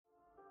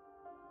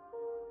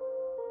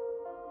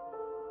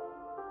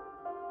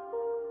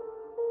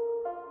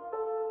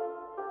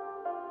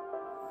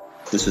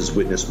This is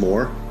Witness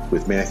More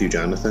with Matthew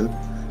Jonathan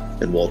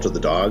and Walter the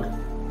dog.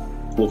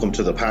 Welcome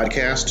to the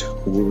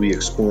podcast. We'll be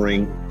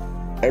exploring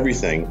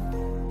everything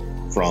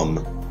from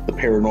the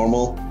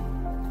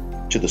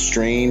paranormal to the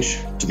strange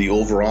to the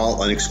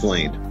overall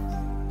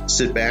unexplained.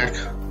 Sit back,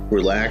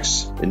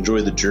 relax,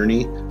 enjoy the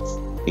journey,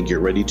 and get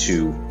ready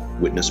to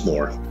witness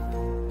more.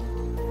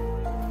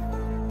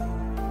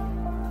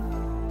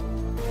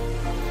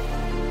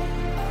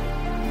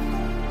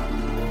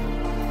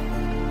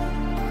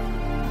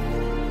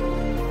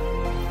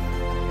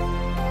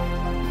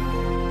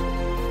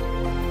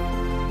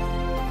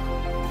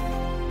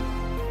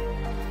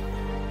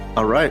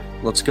 All right,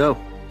 let's go.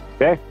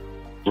 Okay,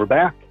 we're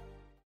back.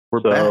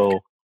 We're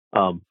back.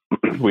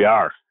 We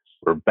are.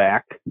 We're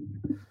back,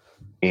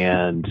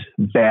 and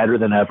badder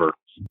than ever,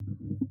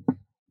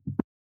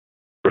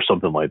 or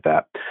something like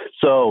that.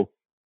 So,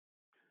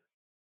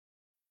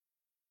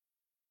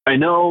 I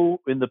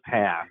know in the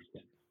past,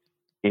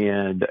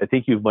 and I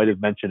think you might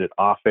have mentioned it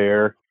off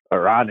air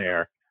or on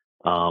air.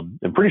 I'm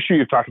pretty sure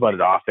you've talked about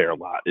it off air a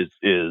lot. Is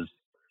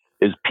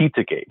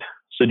Pizzagate?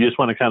 So, do you just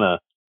want to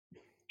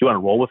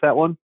roll with that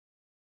one?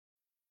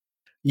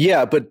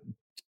 Yeah, but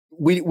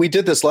we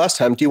did this last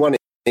time. Do you want to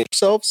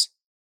introduce ourselves?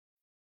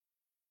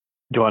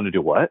 Do you want to do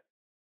what?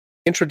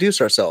 Introduce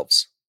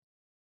ourselves.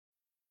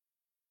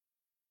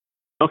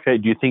 Okay.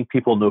 Do you think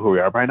people know who we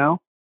are by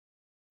now?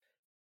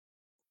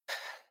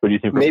 Or do you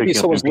think we're Maybe picking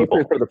up someone's new people?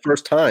 listening for the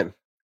first time?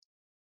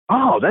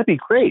 Oh, that'd be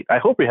great. I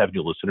hope we have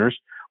new listeners.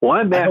 Well,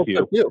 I'm I hope Matthew.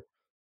 so too.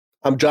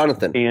 I'm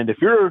Jonathan. And if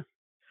you're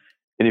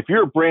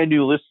a brand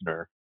new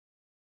listener,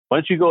 why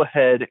don't you go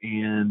ahead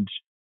and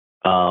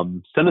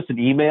send us an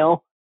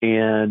email,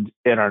 and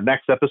in our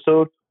next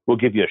episode, we'll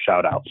give you a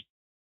shout out.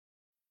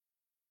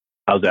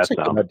 How's that That's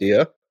sound? a good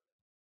idea.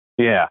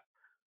 Yeah.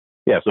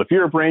 Yeah. So if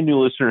you're a brand new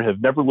listener,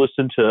 have never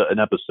listened to an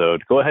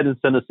episode, go ahead and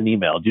send us an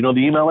email. Do you know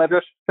the email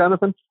address,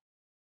 Jonathan?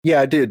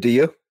 Yeah, I do. Do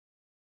you?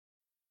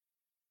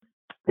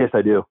 Yes,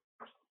 I do.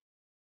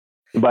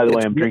 And by the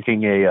way, I'm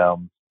drinking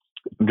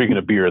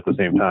a beer at the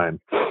same time.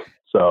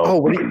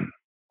 So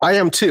I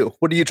am too.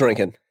 What are you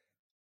drinking?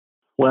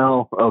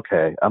 Well,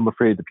 okay. I'm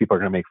afraid that people are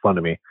going to make fun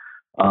of me.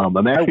 I'm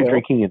actually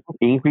drinking an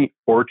Angry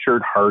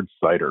Orchard hard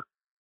cider.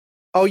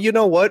 Oh, you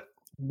know what?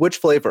 Which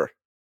flavor?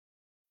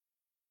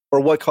 Or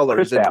what color?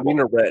 Crisp Is it apple. green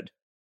or red?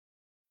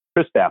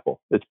 Crisp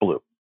apple. It's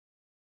blue.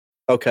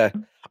 Okay.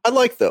 I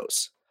like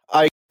those.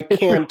 I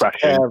can't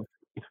refreshing. have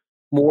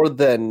more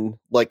than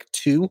like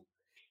two.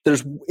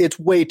 It's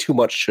way too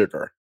much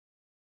sugar.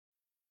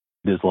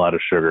 There's a lot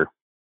of sugar.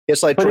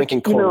 It's like But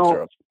drinking corn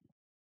syrup.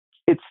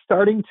 It's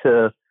starting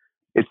to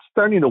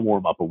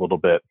warm up a little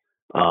bit.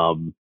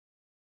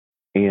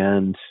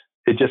 And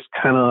it just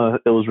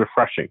it was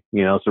refreshing.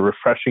 It's a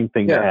refreshing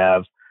thing to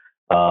have,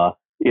 as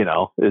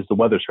the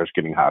weather starts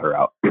getting hotter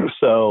out.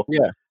 So,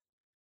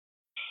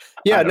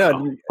 yeah,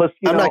 no, plus,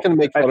 I'm not going to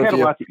make fun I've of had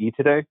you. a lot to eat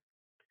today,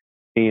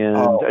 and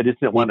I just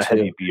didn't want a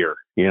heavy beer.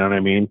 You know what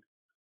I mean?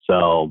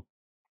 So,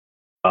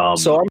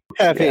 so I'm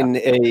having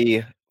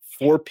a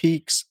Four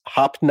Peaks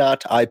Hop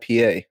Knot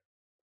IPA.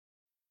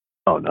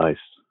 Oh, nice.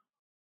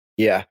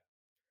 Yeah.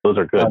 Those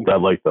are good. I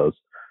like those.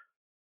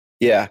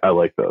 Yeah. I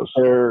like those.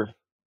 They're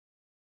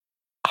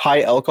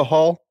high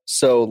alcohol,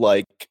 so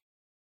like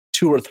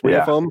 2 or 3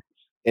 of them,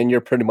 and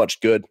you're pretty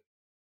much good.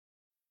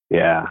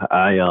 Yeah.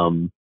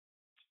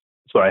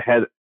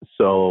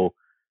 So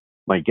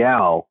my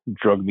gal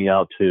drugged me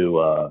out to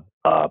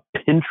a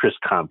Pinterest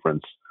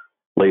conference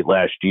late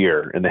last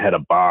year, and they had a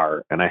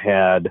bar, and I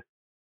had,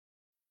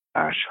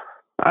 I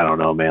don't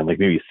know, man, like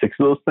maybe 6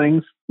 of those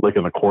things, like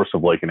in the course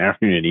of like an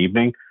afternoon and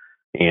evening.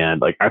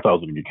 And like, I thought I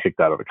was going to get kicked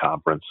out of the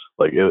conference.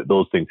 Like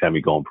those things had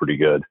me going pretty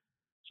good.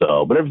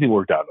 So, but everything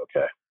worked out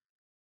okay.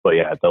 But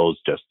yeah, I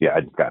just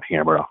got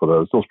hammered off of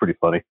those. It was pretty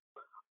funny.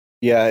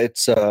 Yeah,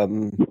 it's I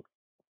was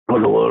a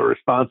little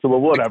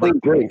irresponsible, whatever. Clean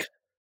drink.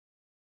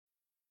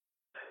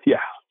 Yeah.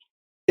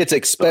 It's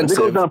expensive.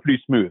 It goes down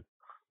pretty smooth.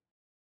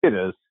 It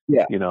is.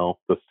 Yeah. I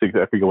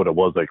forget what it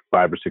was, like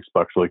 $5 or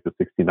 $6 for like the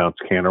 16-ounce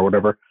can or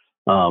whatever.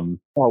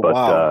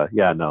 Wow.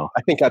 Yeah, no.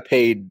 I think I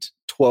paid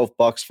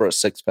 $12 for a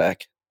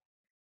 6-pack.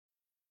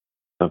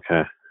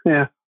 Okay.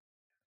 Yeah.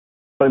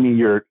 But I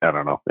mean, I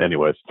don't know.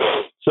 Anyways.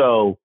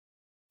 So.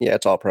 Yeah,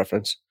 it's all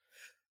preference.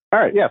 All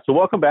right. Yeah. So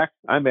welcome back.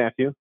 I'm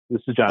Matthew.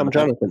 This is Jonathan. I'm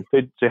Jonathan.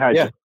 Say hi.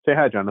 Yeah. Say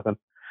hi, Jonathan.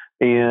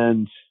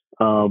 And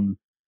I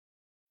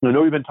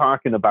know we've been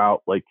talking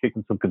about like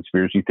kicking some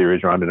conspiracy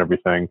theories around and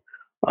everything.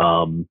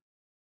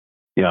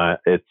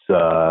 It's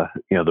the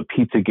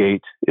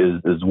Pizzagate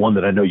is one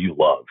that I know you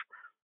love.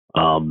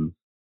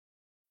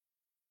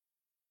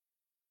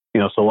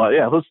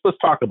 Let's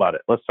talk about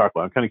it.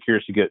 I'm kind of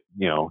curious to get,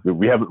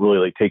 we haven't really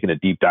like taken a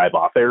deep dive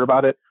off air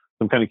about it.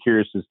 I'm kind of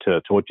curious as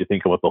to what you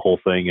think about the whole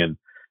thing and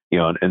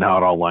how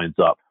it all lines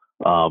up.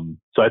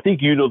 So I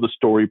think you know the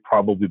story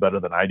probably better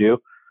than I do.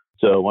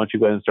 So why don't you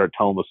go ahead and start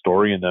telling the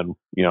story, and then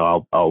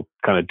I'll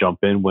kind of jump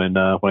in when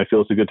I feel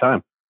it's a good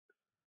time.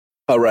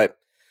 All right.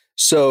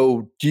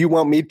 So do you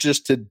want me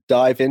just to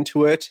dive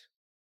into it?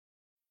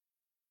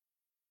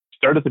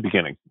 Start at the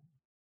beginning.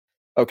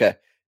 Okay.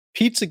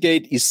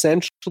 Pizzagate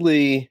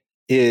essentially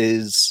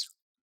is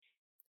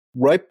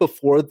right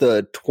before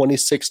the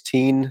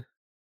 2016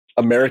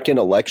 American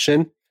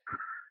election.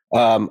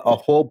 A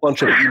whole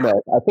bunch of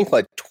emails, I think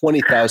like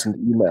 20,000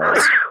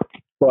 emails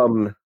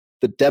from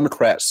the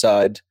Democrat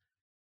side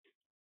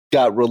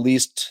got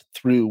released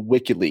through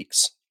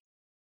WikiLeaks.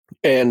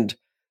 And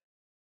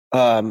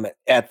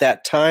at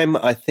that time,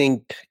 I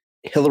think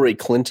Hillary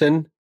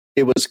Clinton,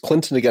 it was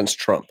Clinton against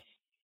Trump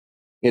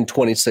in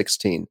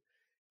 2016.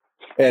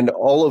 And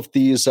all of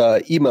these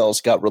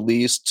emails got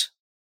released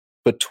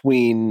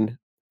between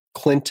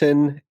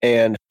Clinton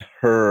and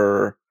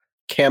her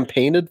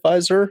campaign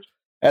advisor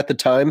at the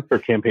time. Her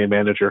campaign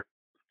manager.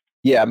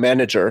 Yeah,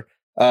 manager.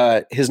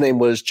 His name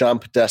was John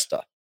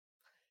Podesta.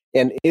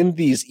 And in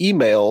these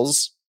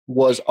emails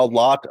was a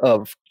lot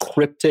of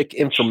cryptic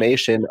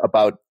information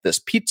about this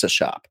pizza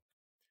shop.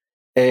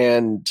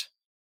 And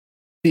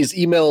these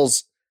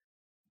emails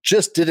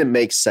just didn't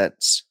make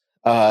sense.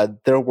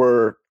 There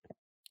were,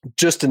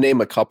 just to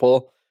name a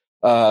couple,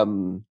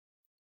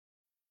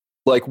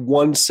 like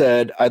one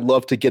said, I'd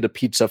love to get a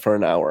pizza for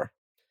an hour.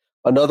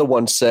 Another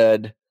one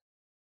said,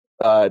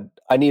 I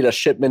need a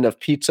shipment of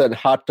pizza and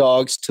hot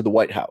dogs to the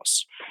White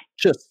House.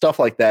 Just stuff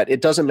like that. It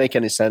doesn't make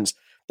any sense.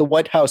 The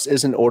White House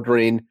isn't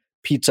ordering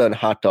pizza and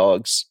hot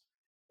dogs,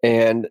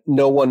 and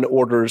no one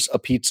orders a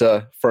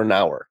pizza for an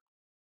hour.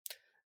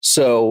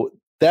 So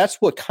that's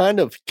what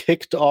kind of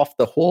kicked off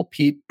the whole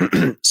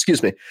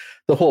excuse me,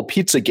 the whole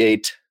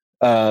Pizzagate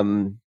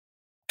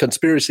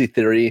conspiracy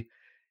theory.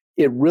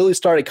 It really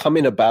started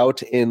coming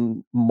about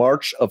in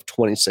March of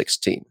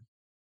 2016.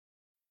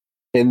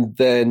 And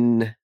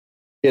then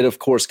it, of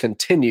course,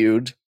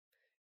 continued.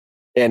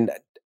 And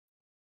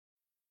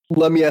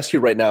let me ask you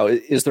right now,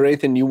 is there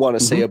anything you want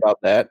to say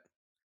about that?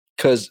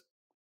 Because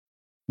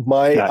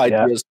my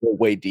ideas go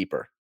way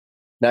deeper.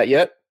 Not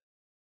yet?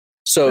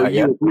 So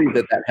you agree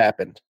that that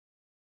happened?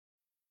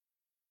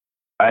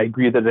 I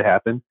agree that it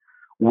happened.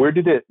 Where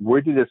did it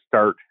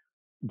start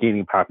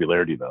gaining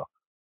popularity, though?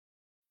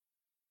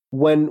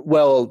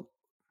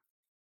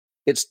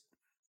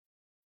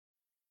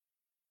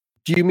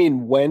 Do you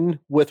mean when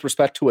with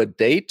respect to a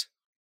date?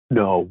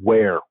 No,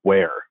 where?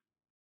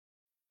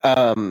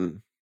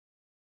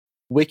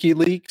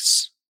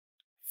 WikiLeaks,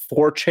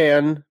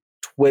 4chan,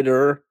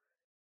 Twitter,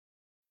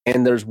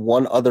 and there's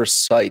one other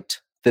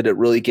site that it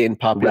really gained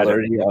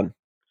popularity on.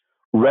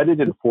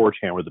 Reddit and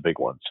 4chan were the big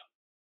ones.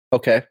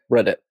 Okay,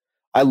 Reddit.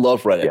 I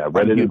love Reddit. Yeah,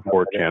 Reddit and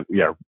 4chan.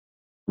 Yeah,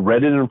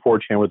 Reddit and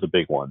 4chan were the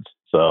big ones.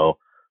 So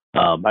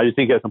I just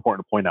think that's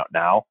important to point out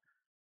now.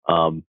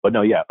 But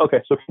no, yeah.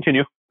 Okay, so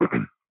continue.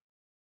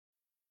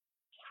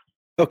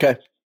 Okay.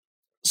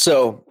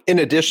 So in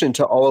addition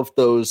to all of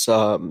those,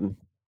 I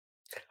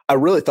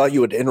really thought you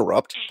would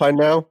interrupt by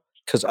now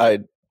because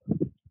okay.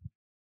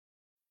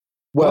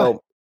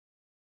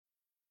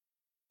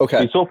 I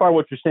mean, so far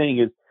what you're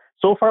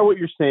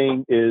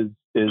saying is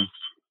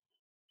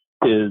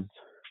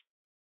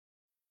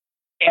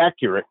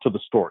accurate to the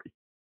story.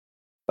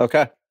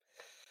 Okay.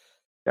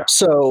 Yeah.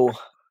 So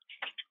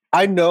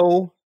I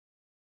know.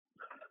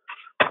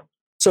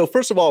 So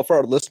first of all, for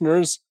our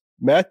listeners,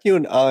 Matthew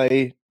and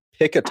I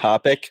pick a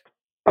topic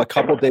a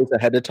couple days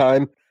ahead of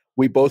time.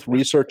 We both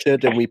research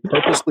it and we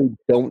purposely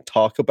don't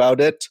talk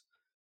about it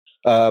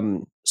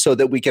so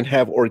that we can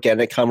have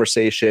organic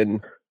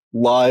conversation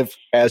live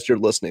as you're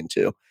listening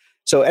to.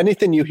 So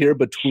anything you hear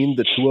between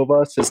the two of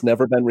us has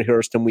never been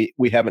rehearsed and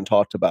we haven't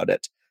talked about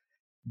it.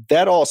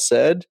 That all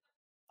said,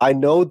 I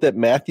know that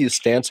Matthew's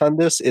stance on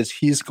this is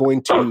he's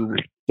going to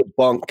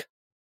debunk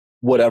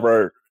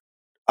whatever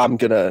I'm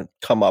going to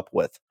come up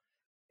with.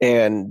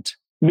 And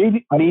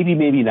maybe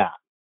not.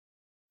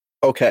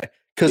 Okay.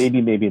 Because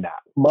maybe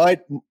not.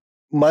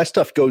 My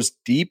stuff goes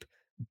deep,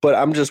 but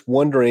I'm just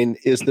wondering,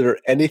 is there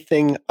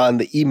anything on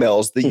the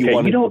emails that you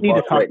want to talk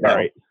about right now?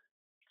 Right.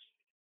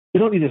 You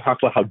don't need to talk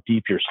about how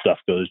deep your stuff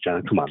goes,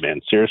 John. Come on, man.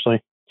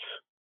 Seriously?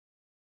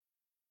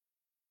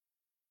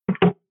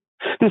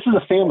 This is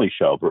a family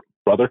show,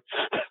 brother.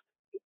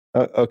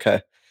 Okay.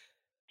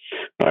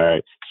 All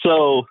right.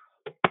 So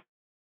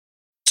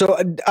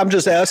I'm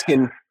just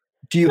asking,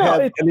 do you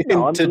have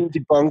anything to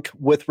debunk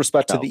with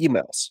respect to the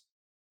emails?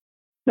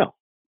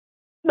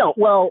 No.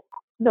 Well,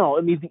 no.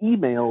 I mean, the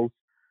emails.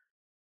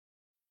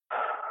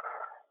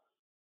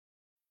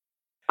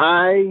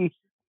 I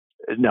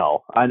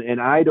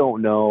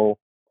don't know.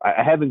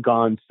 I haven't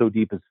gone so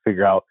deep as to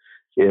figure out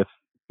if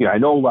I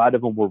know a lot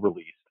of them were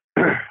released.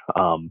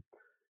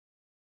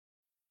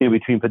 In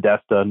between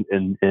Podesta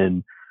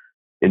and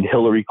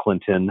Hillary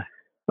Clinton,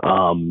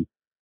 and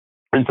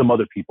some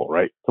other people,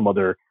 right? Some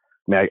other.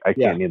 I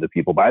can't name the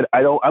people, but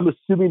I'm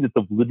assuming that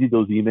the validity of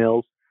those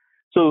emails.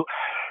 So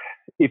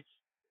if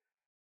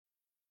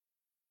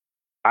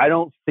I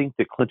don't think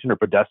that Clinton or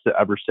Podesta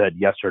ever said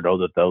yes or no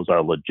that those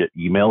are legit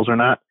emails or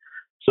not.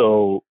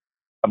 So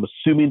I'm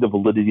assuming the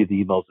validity of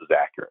the emails is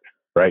accurate,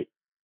 right?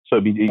 So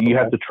you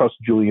have to trust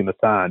Julian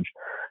Assange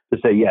to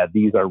say, yeah,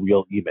 these are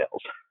real emails.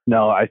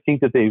 Now, I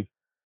think that they've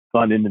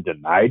gone in and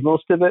denied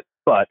most of it,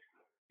 but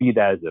be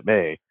that as it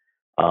may,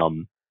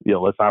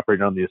 let's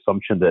operate on the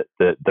assumption that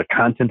the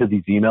content of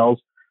these emails,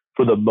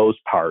 for the most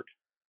part,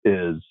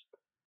 is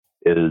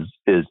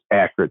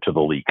accurate to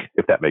the leak,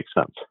 if that makes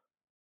sense.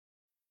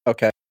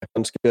 Okay,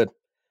 sounds good.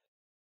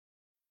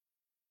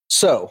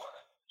 So,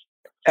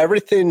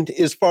 everything,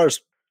 as far as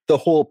the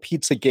whole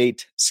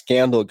Pizzagate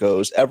scandal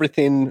goes,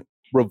 everything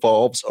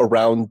revolves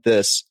around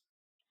this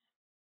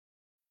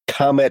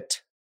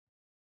Comet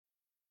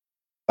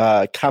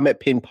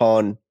Ping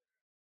Pong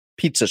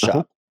pizza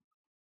shop.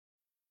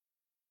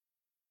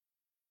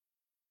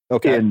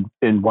 Okay.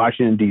 In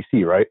Washington,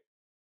 D.C., right?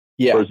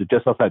 Yeah. Or is it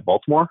just outside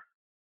Baltimore?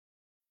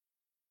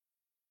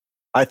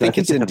 I think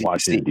it's in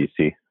Washington,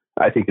 D.C.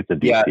 I think it's in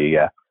D.C.,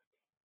 yeah.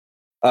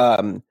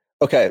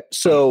 Okay,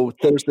 so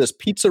there's this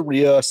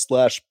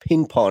pizzeria /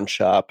 ping pong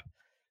shop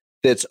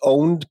that's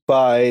owned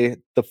by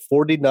the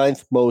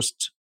 49th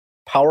most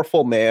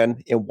powerful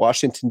man in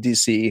Washington,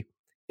 D.C.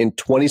 in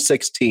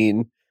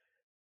 2016.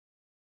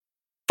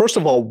 First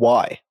of all,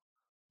 why?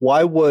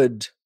 Why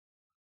would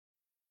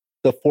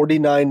the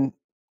 49th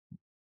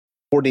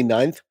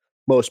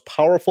most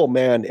powerful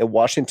man in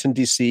Washington,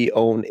 D.C.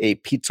 own a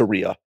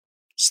pizzeria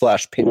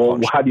 / ping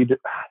pong shop? How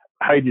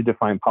do you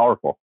define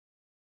powerful?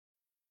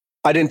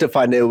 I didn't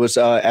define it. It was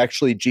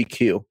actually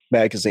GQ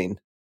magazine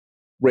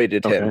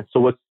rated him. So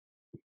what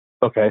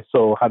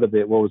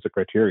was the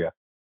criteria?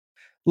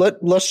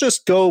 Let's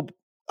just go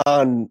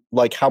on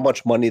like how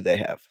much money they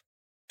have,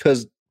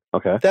 because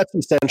that's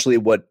essentially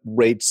what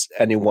rates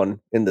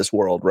anyone in this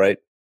world, right?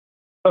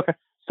 Okay.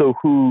 So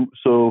who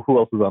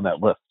else is on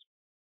that list?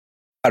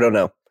 I don't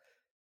know.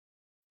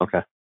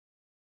 Okay.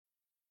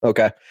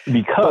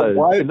 Because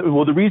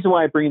the reason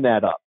why I bring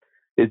that up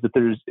is that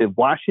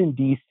Washington,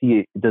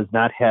 D.C. does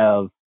not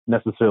have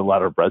necessarily a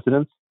lot of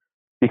residents,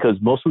 because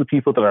most of the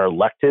people that are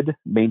elected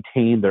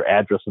maintain their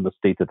address in the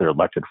state that they're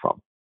elected from.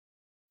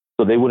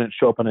 So they wouldn't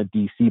show up on a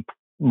D.C.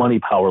 money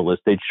power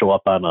list. They'd show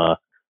up on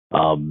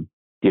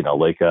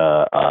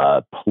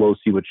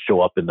Pelosi would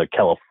show up in the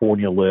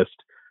California list.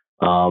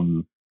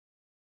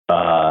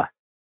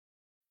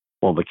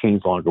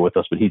 McCain's longer with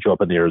us, but he'd show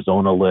up in the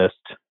Arizona list.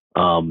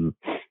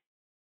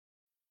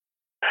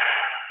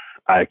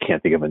 I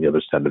can't think of any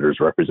other senators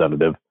or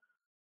representative,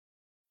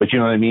 but you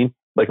know what I mean?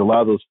 Like a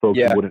lot of those folks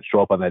wouldn't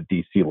show up on that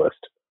DC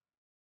list.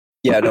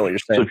 Yeah, I know what you're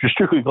saying. So if you're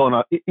strictly going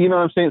on, you know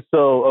what I'm saying?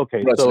 So,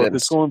 okay. So if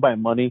it's going by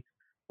money,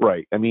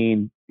 right. I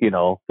mean,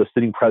 the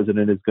sitting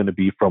president is going to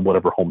be from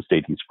whatever home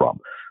state he's from.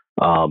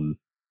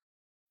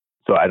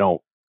 So I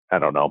don't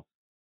know.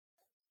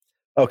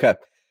 Okay.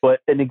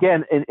 But, and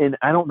again, and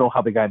I don't know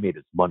how the guy made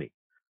his money.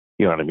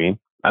 You know what I mean?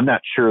 I'm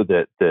not sure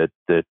that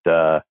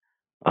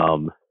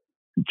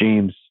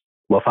James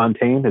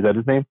LaFontaine, is that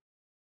his name?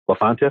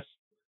 LaFontis?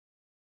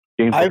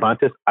 James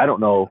LaFontis? I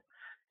don't know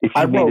if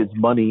he made his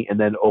money and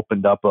then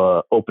opened up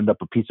a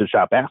pizza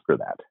shop after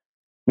that. I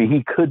mean,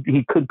 he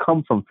could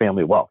come from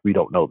family wealth. We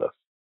don't know this.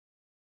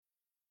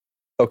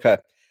 Okay.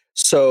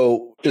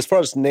 So as far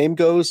as name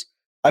goes,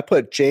 I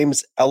put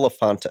James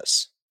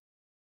Elefantis.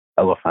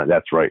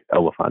 That's right.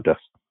 Elefantis.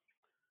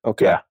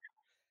 Okay.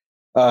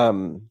 Yeah.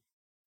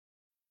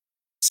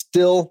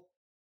 Still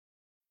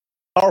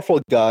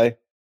powerful guy,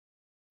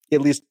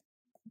 at least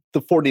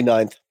the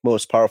 49th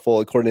most powerful,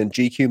 according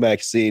to GQ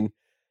magazine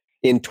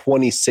in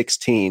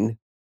 2016.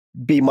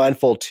 Be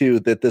mindful, too,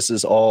 that this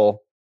is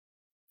all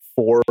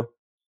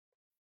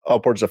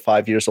upwards of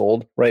 5 years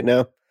old right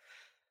now.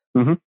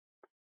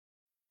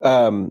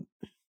 Mm-hmm.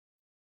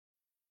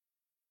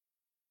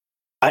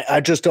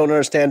 I just don't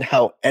understand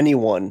how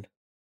anyone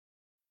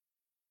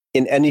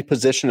in any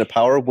position of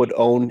power would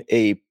own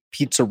a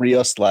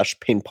pizzeria /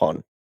 ping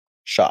pong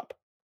shop.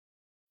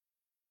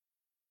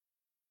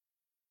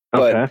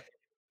 Okay. But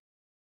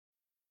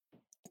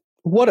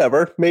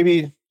whatever,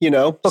 maybe,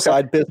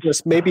 side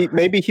business.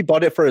 Maybe he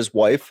bought it for his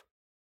wife.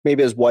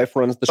 Maybe his wife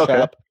runs the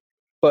shop.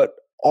 But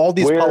all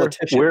these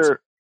politicians.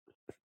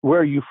 Where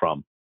are you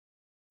from?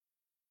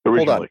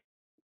 Originally?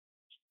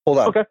 Hold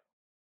on. Okay.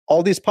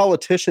 All these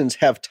politicians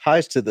have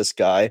ties to this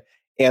guy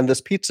and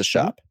this pizza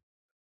shop. Mm-hmm.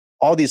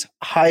 All these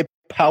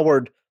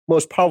high-powered,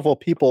 most powerful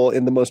people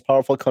in the most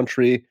powerful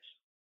country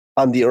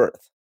on the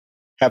earth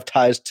have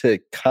ties to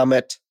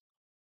Comet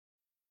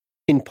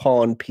Ping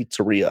Pong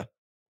Pizzeria.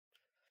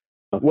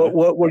 Okay.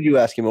 What were you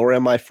asking me? Where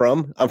am I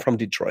from? I'm from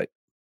Detroit.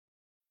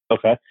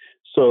 Okay.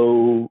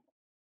 So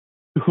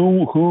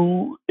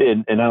who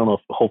and I don't know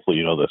if hopefully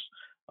you know this.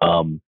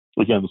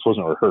 Again, this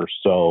wasn't rehearsed,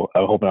 so I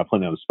hope I'm not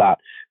putting you on the spot.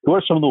 Who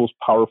are some of the most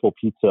powerful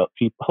pizza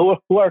people?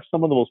 Who are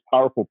some of the most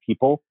powerful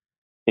people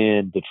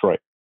in Detroit?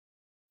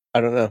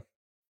 I don't know.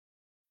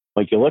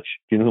 Mike Ilitch?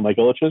 Do you know who Mike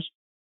Ilitch is?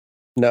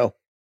 No.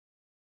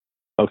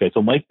 Okay,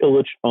 so Mike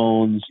Ilitch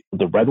owns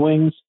the Red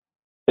Wings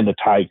and the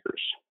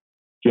Tigers.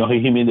 Do you know how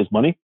he made his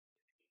money?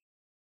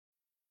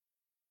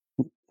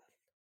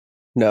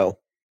 No.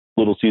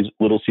 Little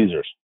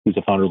Caesars. He's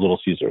the founder of Little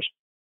Caesars.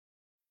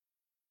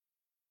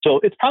 So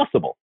it's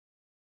possible.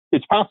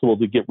 It's possible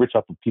to get rich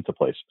off a pizza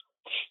place.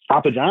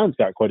 Papa John's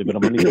got quite a bit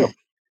of money too.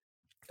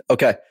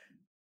 Okay.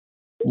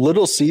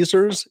 Little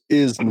Caesars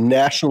is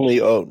nationally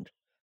owned.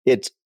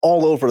 It's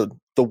all over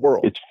the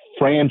world. It's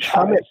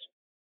franchise.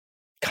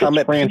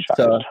 Comet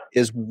Pizza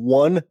is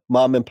one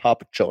mom and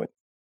pop joint.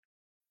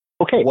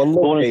 Okay, one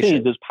but what I'm saying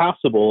location. is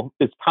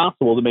it's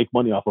possible to make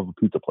money off of a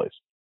pizza place.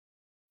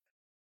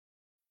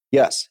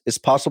 Yes, it's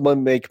possible to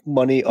make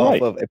money off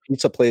Right. of a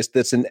pizza place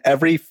that's in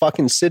every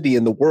fucking city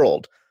in the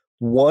world.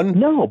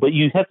 No, but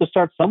you have to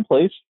start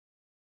someplace.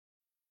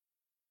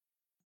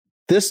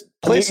 This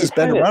place has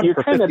been around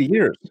for 50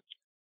 years.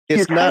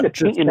 It's not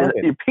just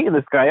you're painting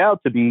this guy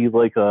out to be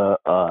like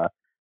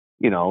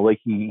like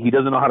he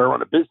doesn't know how to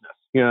run a business.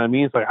 You know what I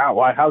mean? It's like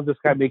how's this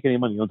guy making any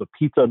money? He owns a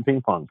pizza and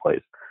ping pong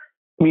place.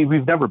 I mean,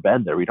 we've never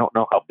been there. We don't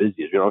know how busy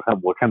it is. We don't have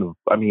what kind of.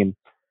 I mean,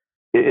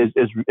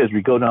 as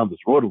we go down this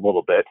road a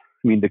little bit,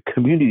 I mean, the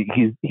community.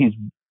 He's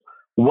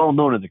well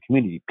known in the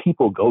community.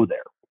 People go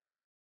there.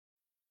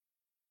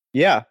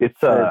 Yeah, it's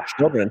for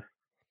children.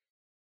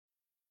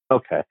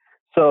 Okay,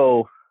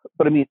 so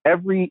but I mean,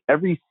 every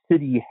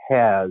city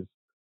has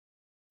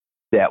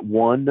that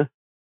one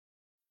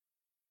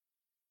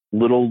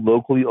little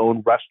locally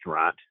owned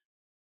restaurant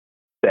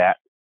that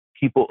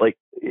people like.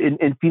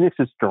 In Phoenix,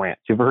 it's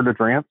Durant's. You ever heard of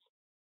Durant's?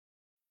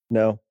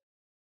 No.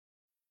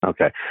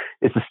 Okay.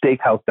 It's a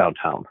steakhouse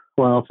downtown.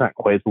 Well, it's not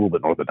quite. It's a little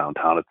bit north of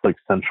downtown. It's like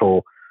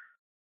central,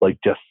 like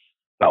just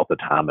south of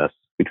Thomas,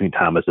 between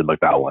Thomas and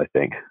McDowell, I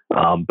think.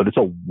 But it's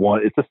a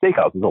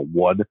steakhouse.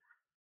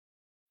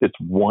 It's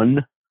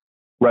one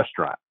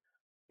restaurant.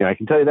 You know, I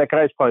can tell you that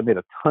guy's probably made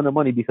a ton of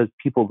money because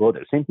people go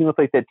there. Same thing with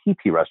like that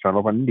TP restaurant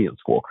over on Indian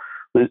School.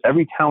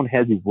 Every town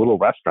has these little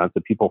restaurants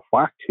that people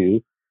flock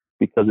to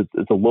because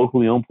it's a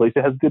locally owned place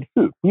that has good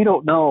food. We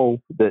don't know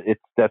that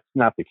that's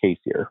not the case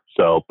here.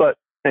 So, but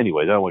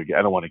anyways, I don't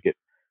want to get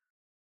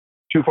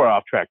too far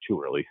off track too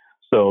early.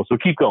 So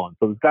keep going.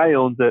 So this guy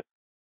owns it.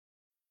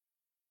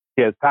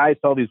 He has ties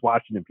to all these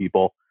Washington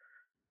people.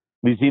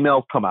 These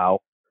emails come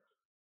out,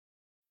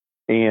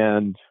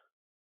 and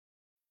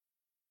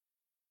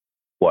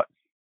what?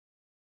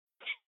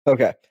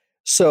 Okay,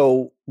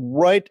 so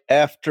right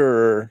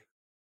after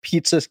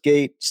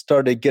Pizzagate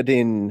started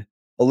getting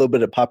a little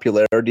bit of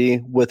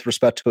popularity with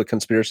respect to a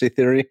conspiracy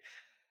theory,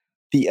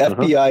 the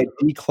FBI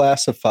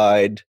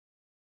declassified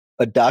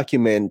a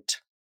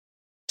document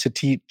to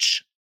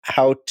teach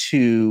how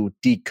to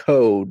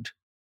decode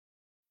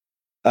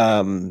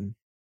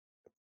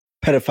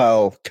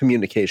pedophile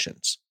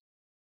communications.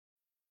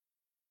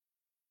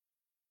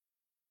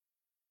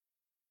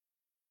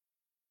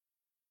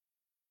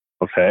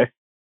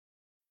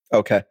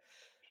 Okay.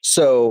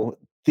 So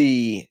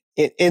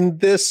in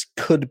this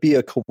could be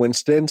a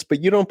coincidence,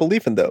 but you don't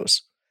believe in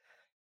those.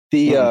 I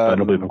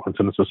don't believe in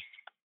coincidences.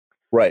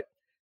 Right.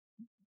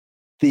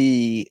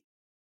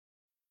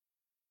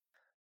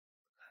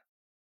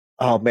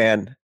 Oh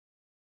man.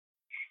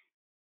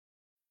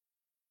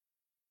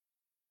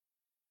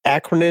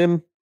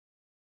 Acronym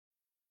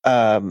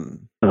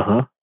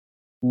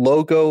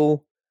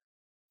logo,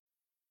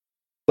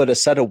 but a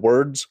set of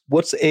words.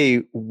 What's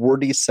a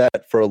wordy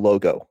set for a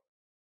logo?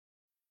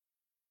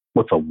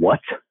 What's a what?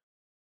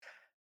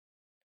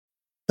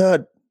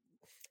 God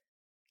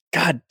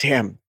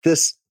damn,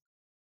 this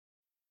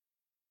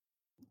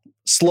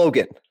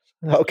slogan.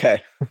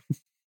 Okay.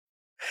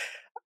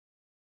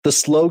 The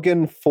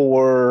slogan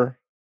for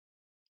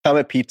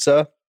Comet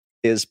Pizza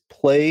is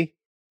play,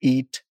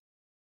 eat,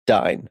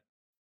 dine.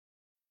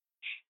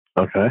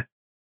 Okay.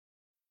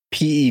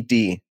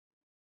 PED.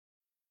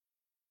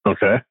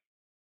 Okay.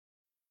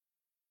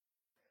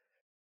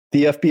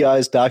 The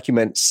FBI's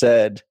document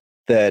said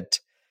that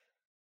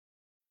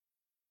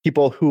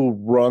people who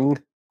run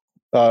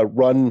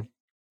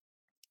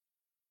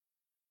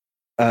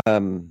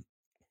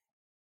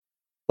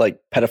like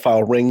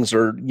pedophile rings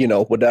or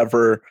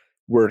whatever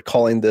we're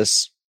calling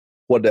this,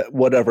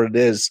 whatever it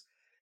is,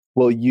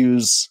 will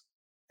use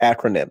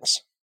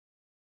acronyms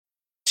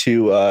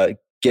to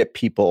get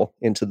people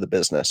into the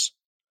business,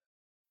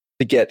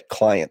 to get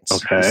clients.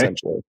 Okay.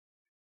 Essentially.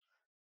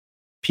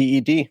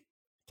 PED,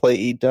 play,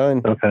 eat,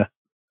 dine. Okay.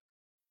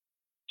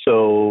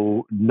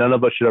 So none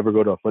of us should ever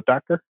go to a foot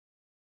doctor?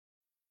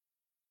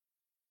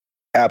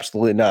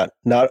 Absolutely not.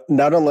 Not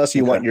unless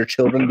you want your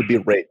children to be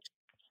raped.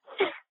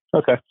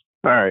 Okay.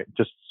 All right.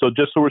 Just so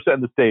we're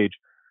setting the stage,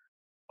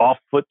 all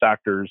foot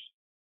doctors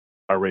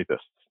are rapists,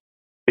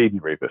 baby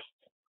rapists.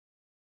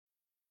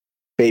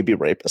 Baby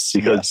rapists,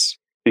 yes.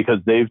 Because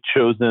they've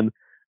chosen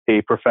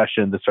a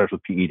profession that starts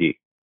with PED.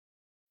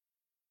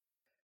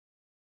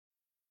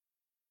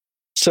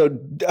 So,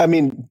 I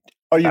mean,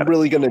 are you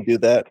really going to do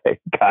that? Okay,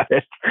 got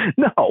it.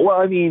 No, well,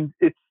 I mean,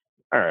 it's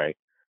all right.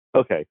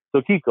 Okay,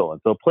 so keep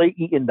going. So play,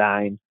 eat, and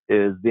dine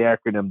is the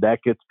acronym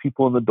that gets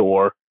people in the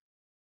door.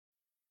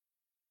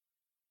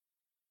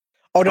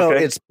 Oh, no,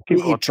 it's play,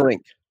 eat,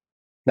 drink,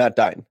 not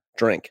dine.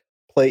 Drink.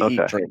 Play,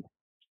 eat, drink.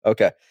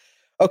 Okay.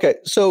 Okay,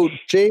 so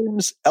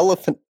James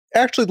Elephant...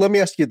 Actually, let me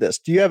ask you this.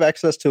 Do you have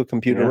access to a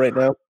computer right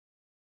now?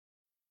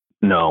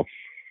 No.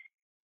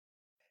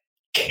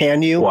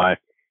 Can you? Why?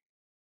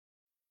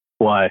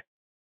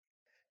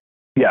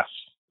 Yes,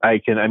 I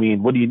can. I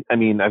mean,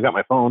 I've got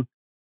my phone.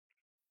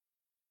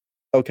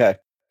 Okay.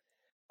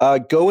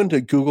 Go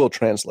into Google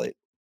Translate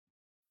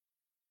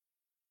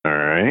All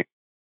right.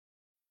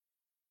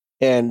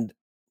 and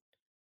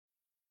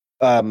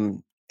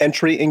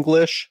entry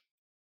English,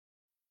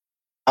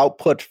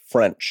 output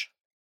French.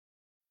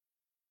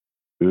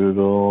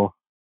 Google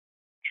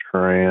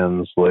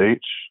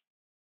Translate.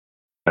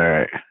 All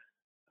right.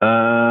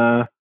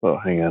 Oh,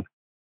 hang on.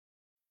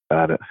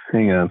 Got it.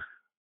 Hang on.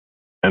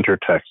 Enter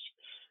text.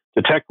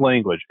 Detect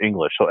language,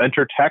 English. So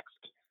enter text.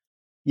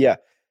 Yeah.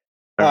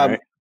 All right.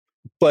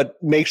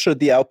 But make sure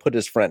the output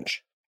is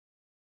French.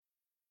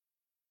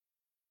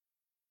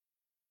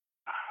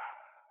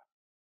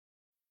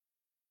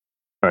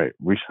 All right.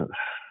 Recent.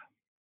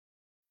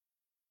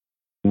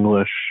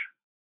 English.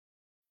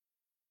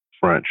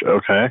 French.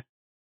 Okay.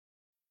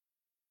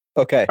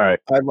 Okay. All right.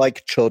 I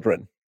like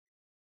children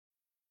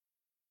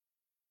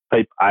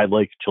Type I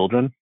like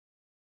children.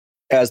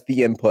 as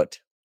the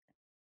input.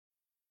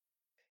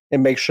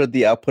 And make sure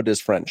the output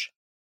is French.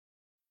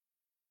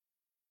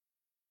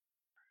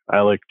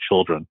 I like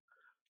children.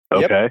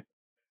 Yep. Okay.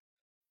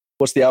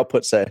 What's the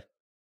output say?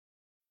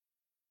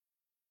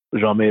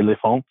 Jamais les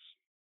fonts.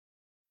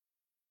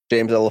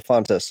 James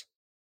Elephantis.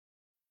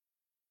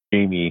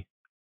 Jamie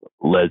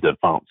Les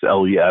Enfants.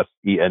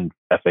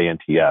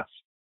 Lesenfants.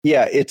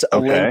 Yeah, it's a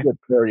Okay. language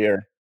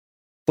barrier.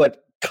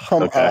 But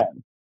come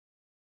on.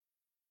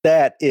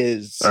 That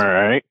is All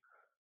right.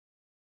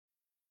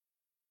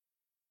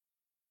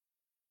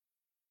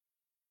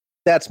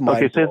 that's my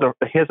Okay, so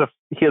he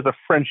has a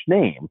French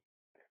name.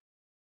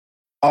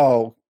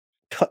 Oh,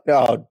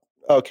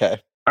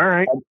 okay. All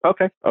right.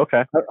 Okay.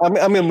 I'm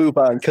gonna move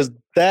on because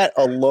that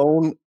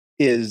alone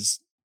is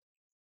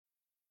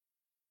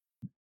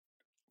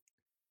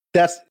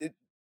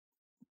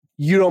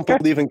you don't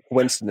believe in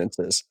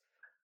coincidences.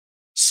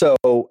 So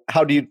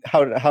how do you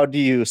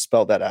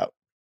spell that out?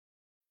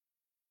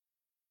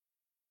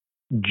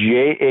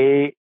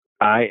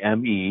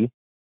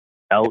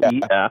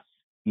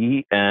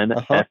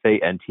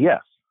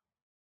 JAIMELESENFANTS.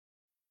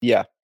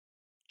 Yeah,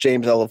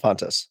 James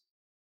Elephantis.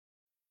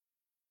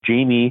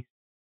 Jamie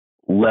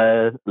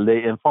Les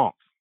Enfants.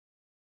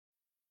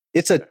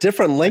 It's a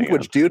different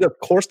language, dude. Of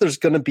course, there's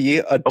going to be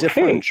a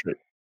different.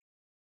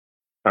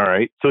 All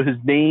right. So his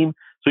name.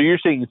 So you're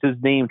saying his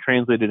name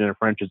translated into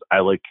French is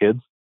 "I like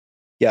kids."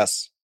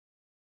 Yes.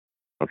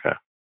 Okay.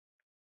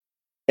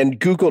 And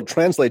Google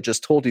Translate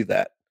just told you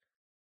that.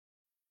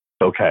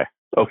 Okay.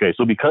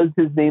 So because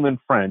his name in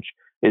French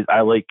is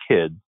 "I like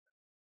kids,"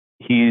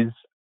 he's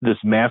this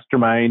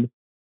mastermind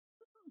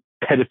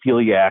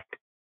pedophiliac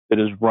that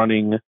is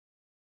running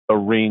a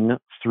ring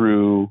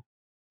through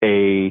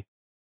a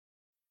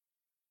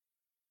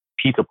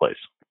pizza place.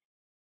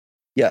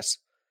 Yes.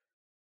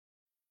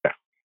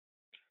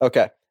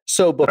 Okay.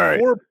 So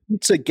before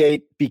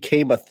Pizzagate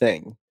became a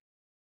thing,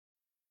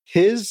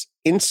 his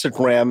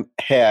Instagram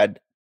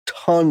had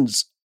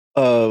tons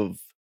of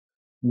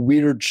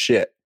weird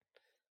shit.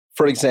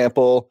 For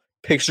example,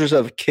 pictures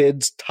of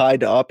kids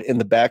tied up in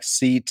the back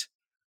seat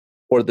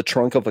or the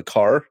trunk of a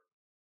car.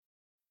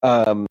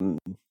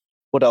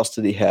 What else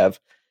did he have?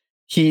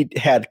 He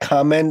had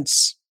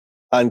comments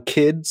on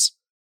kids,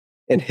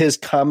 and his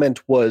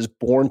comment was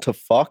 "born to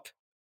fuck"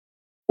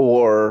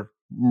 or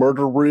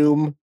 "murder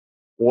room"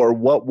 or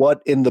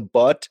what in the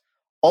butt.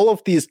 All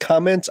of these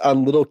comments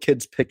on little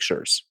kids'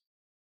 pictures.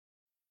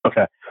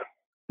 Okay.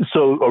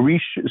 So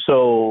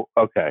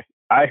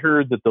I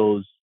heard that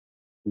those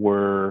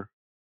were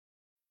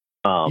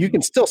you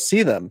can still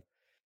see them.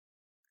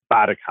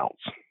 bot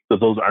accounts. So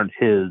those aren't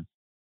his.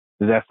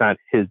 That's not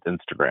his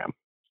Instagram.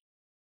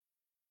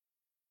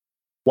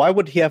 Why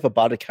would he have a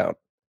bot account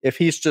if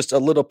he's just a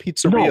little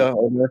pizzeria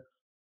owner?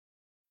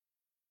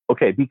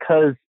 Okay,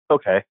 because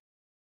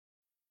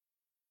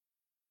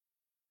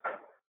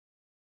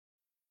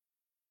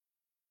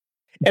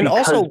and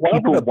also, why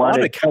would a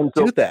bot account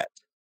do that?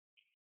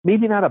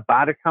 Maybe not a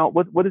bot account.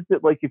 What is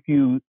it like if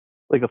you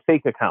like a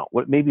fake account?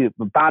 What maybe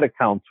the bot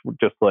accounts were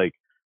just like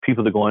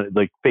people that go on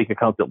like fake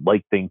accounts that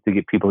like things to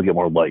get people to get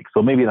more likes.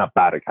 So maybe not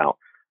bot account.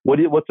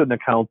 What's an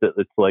account that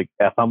it's like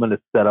if I'm going to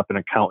set up an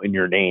account in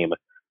your name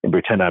and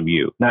pretend I'm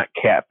you? Not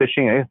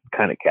catfishing. I guess it's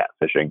kind of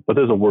catfishing, but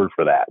there's a word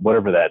for that.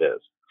 Whatever that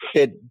is.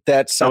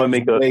 That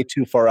sounds way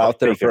too far out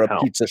there for a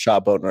pizza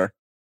shop owner.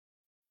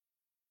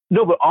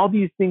 No, but all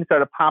these things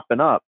started popping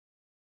up.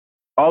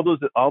 All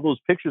those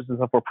pictures and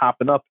stuff were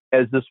popping up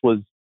as this was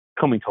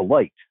coming to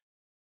light.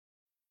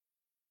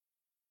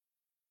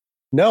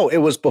 No, it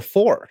was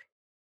before.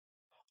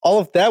 All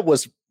of that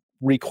was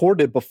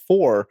recorded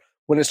before.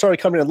 When it started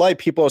coming to light,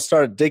 people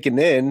started digging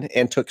in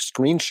and took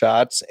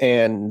screenshots.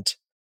 And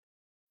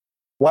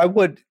why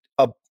would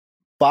a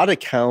bot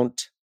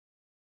account?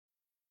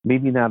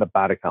 Maybe not a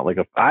bot account. Like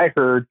if I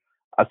heard,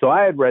 so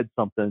I had read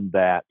something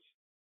that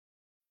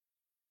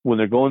when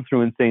they're going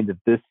through and saying that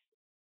this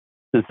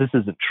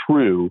isn't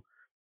true,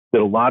 that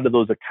a lot of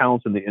those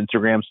accounts and the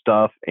Instagram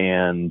stuff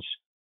and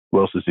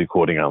what else is he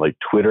quoting on, like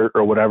Twitter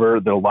or whatever,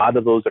 that a lot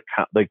of those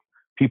accounts, like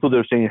people that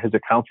are saying his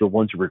accounts were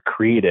ones that were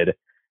created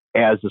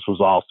as this was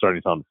all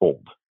starting to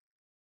unfold.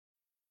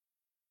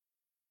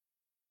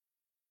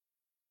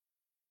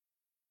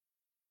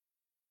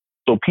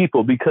 So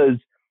people, because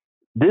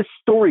this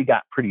story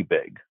got pretty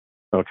big,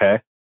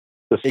 okay?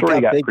 The story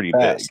got pretty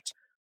big.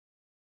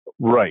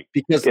 Right.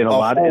 Because and a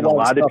lot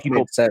of people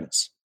made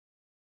sense.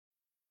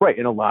 Right,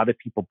 and a lot of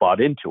people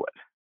bought into it.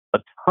 A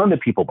ton of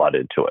people bought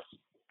into it.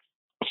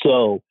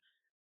 So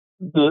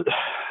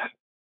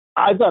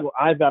I've got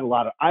a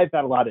lot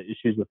of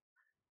issues with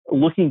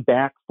looking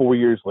back 4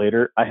 years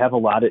later. I have a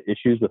lot of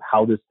issues with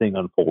how this thing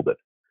unfolded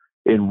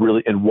and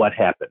what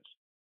happened.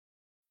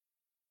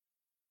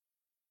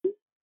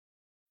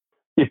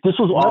 If this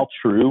was all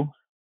true,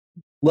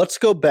 let's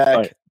go back.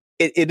 Right.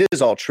 It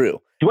is all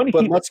true.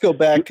 Let's go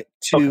back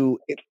to.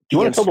 Do you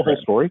want to tell the whole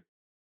story?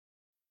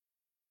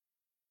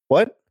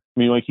 What? I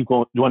mean, do you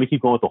want to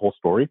keep going with the whole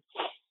story?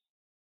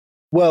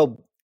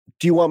 Well,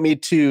 do you want me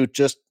to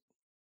just?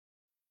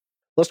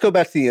 Let's go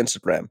back to the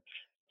Instagram.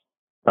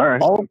 All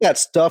right. All of that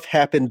stuff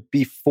happened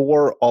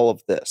before all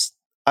of this.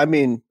 I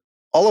mean,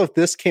 all of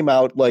this came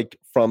out like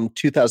from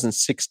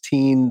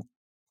 2016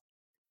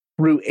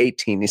 through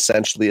 18,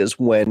 essentially, is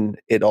when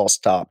it all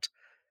stopped.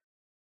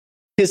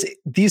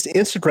 These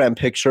Instagram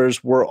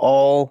pictures were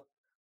all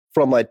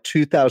from like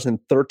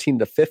 2013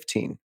 to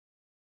 15.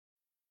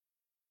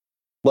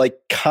 Like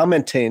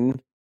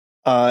commenting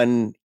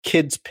on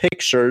kids'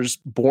 pictures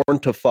born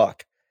to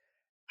fuck.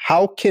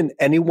 How can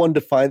anyone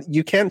define?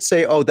 You can't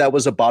say, oh, that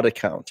was a bot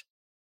account.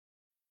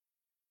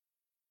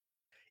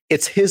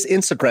 It's his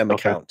Instagram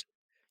account.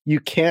 You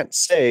can't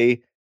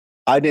say,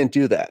 I didn't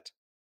do that.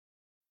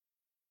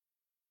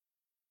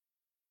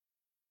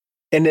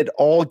 And it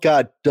all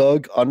got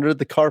dug under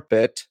the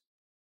carpet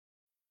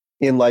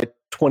in like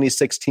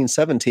 2016,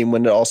 17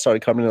 when it all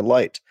started coming to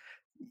light.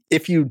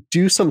 If you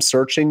do some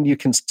searching, you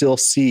can still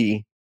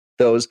see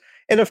those.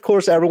 And of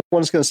course,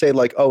 everyone's going to say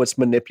like, oh, it's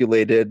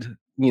manipulated.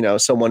 You know,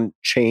 someone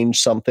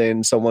changed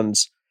something.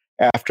 Someone's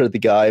after the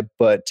guy.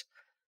 But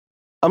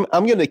I'm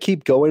going to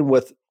keep going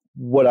with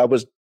what I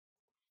was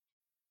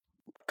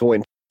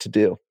going to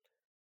do.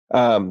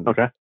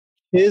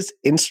 His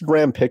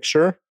Instagram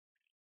picture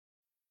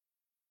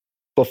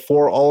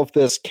before all of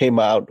this came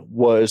out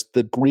was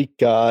the Greek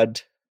god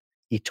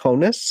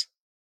Etonus.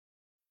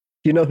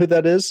 Do you know who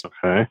that is?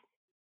 Okay.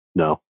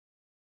 No.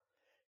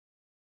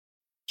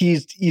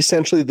 He's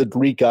essentially the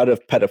Greek god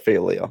of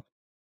pedophilia.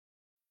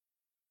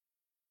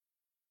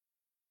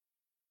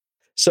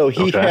 So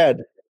he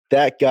had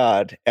that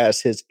god as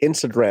his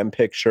Instagram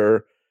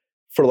picture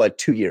for like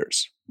 2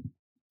 years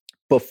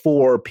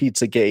before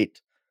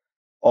Pizzagate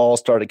all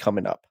started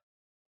coming up.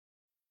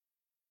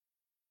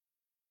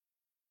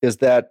 Is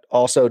that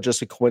also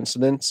just a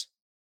coincidence?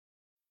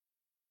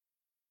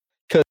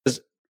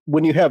 Because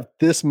when you have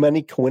this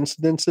many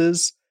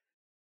coincidences,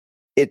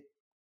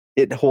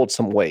 it holds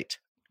some weight.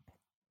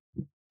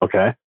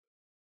 Okay.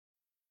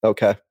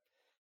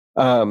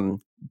 Do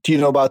you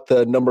know about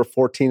the number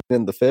 14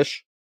 in the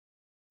fish?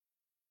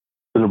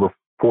 The number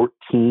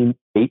 14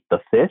 ate the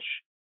fish?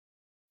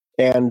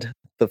 And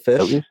the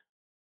fish?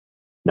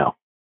 No.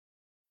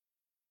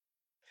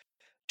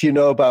 Do you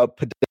know about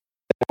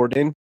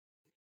recording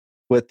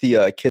with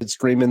the kid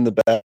screaming in the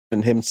back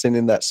and him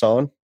singing that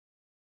song?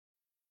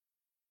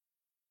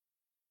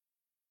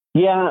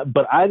 Yeah,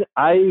 but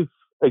I've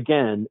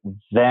again,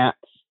 that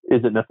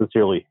isn't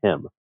necessarily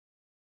him.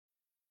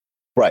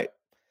 Right.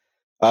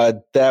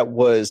 That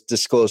was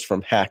disclosed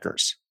from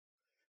hackers.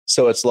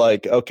 So it's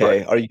like,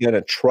 okay, Are you going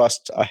to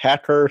trust a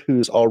hacker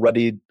who's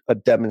already a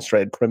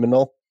demonstrated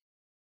criminal?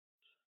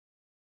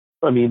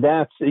 I mean,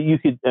 you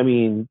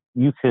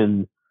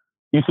can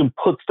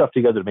put stuff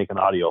together to make an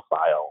audio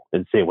file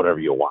and say whatever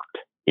you want.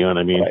 You know what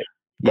I mean?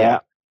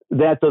 Right.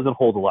 That doesn't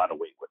hold a lot of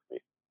weight with me.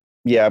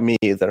 Yeah, me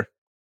either.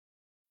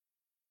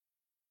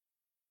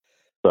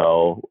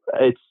 So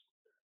it's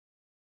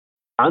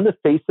on the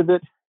face of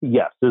it,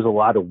 yes, there's a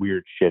lot of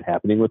weird shit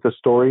happening with this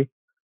story.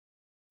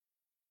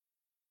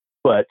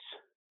 But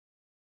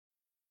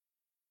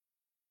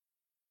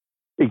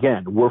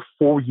again, we're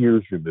 4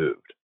 years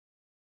removed.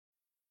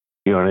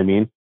 You know what I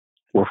mean?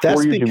 We're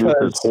 4 years removed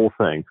from this whole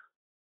thing.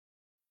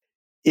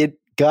 It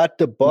got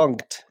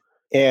debunked,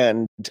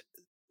 and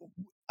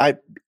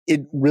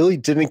it really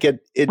didn't get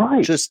it.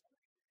 Right.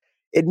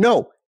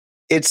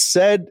 It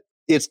said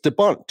it's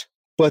debunked,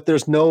 but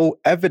there's no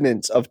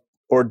evidence of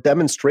or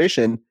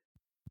demonstration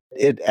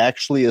it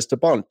actually is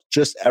debunked.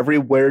 Just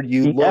everywhere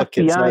you look,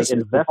 it says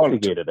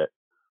investigated it.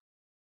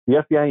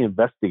 The FBI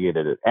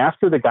investigated it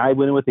after the guy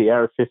went in with the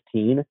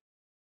AR-15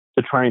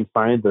 to try and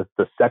find the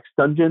sex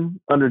dungeon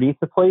underneath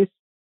the place.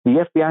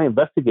 The FBI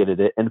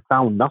investigated it and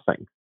found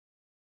nothing.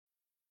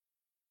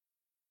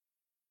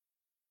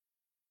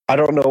 I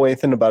don't know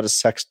anything about a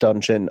sex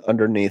dungeon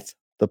underneath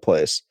the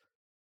place.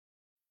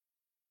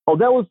 Oh,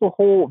 that was the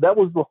whole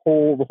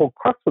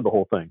crux of the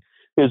whole thing.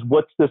 Is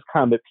what's this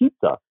Comet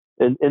Pizza?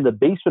 And the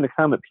basement of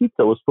Comet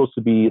Pizza was supposed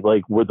to be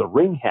like where the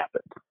ring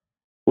happened,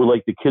 where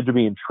like the kids are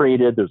being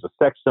traded. There's a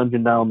sex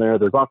dungeon down there.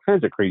 There's all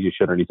kinds of crazy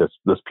shit underneath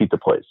this pizza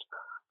place,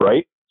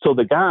 right? So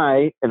the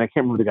guy, and I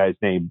can't remember the guy's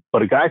name,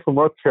 but a guy from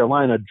North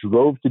Carolina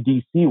drove to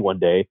DC one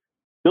day,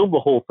 filmed the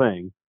whole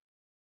thing,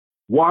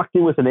 walked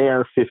in with an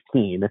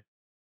AR-15,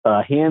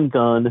 a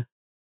handgun,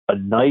 a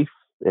knife,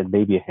 and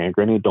maybe a hand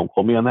grenade. Don't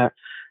quote me on that.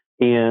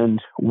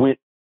 And went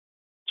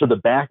to the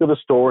back of the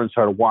store and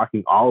started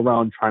walking all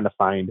around trying to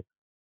find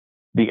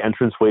the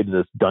entranceway to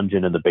this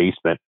dungeon in the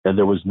basement, and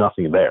there was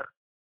nothing there.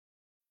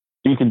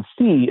 You can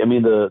see, I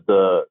mean,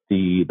 the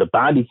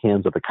body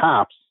cams of the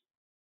cops.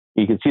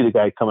 You can see the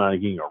guy coming out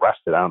and getting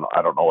arrested. I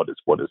don't know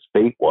what his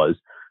fate was,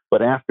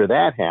 but after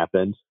that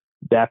happened,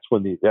 that's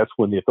when the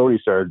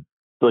authorities started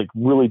like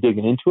really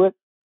digging into it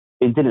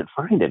and didn't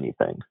find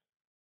anything.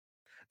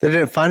 They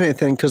didn't find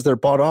anything because they're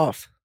bought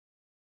off.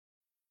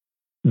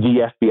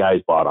 The FBI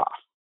is bought off.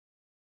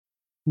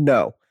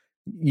 No,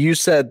 you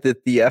said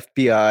that the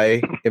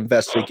FBI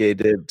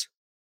investigated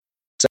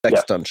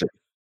Sex Dungeon.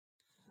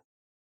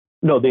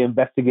 No, they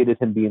investigated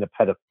him being a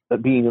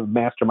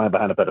mastermind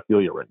behind a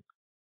pedophilia ring.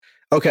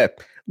 Okay,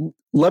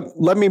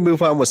 let me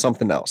move on with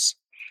something else.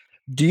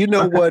 Do you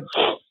know what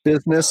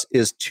business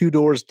is 2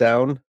 doors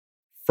down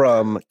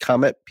from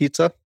Comet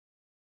Pizza?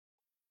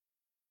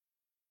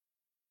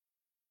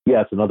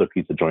 Yeah, it's another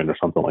pizza joint or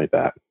something like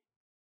that.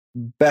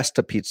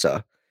 Besta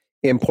Pizza.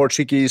 In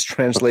Portuguese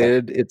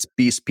translated, It's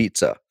Beast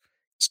Pizza.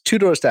 It's 2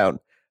 doors down.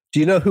 Do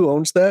you know who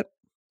owns that?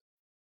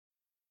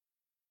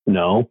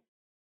 No.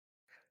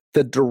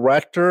 The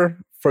director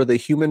for the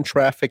Human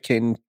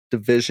Trafficking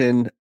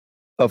Division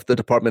of the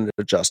Department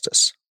of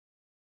Justice.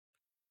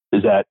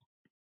 Is that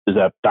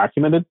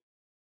documented?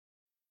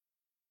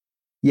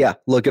 Yeah,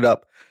 look it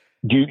up.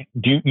 Do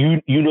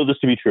you know this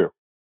to be true?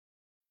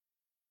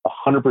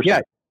 100%.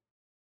 Yeah.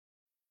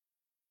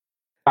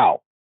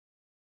 How?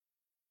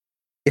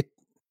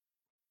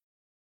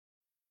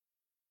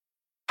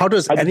 How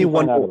does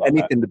anyone know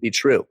anything to be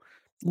true?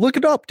 Look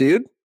it up,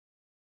 dude.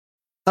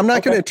 I'm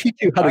not going to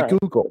teach you how to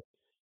Google.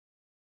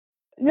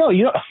 No,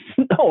 no.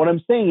 What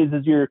I'm saying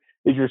is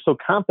you're so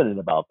confident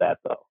about that,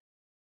 though.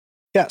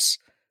 Yes,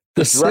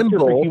 the director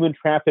for human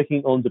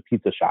trafficking owns a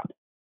pizza shop.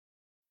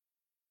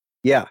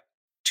 Yeah,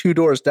 2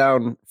 doors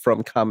down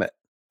from Comet.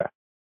 Okay.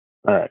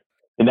 All right,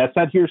 and that's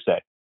not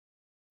hearsay.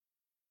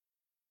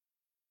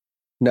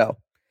 No.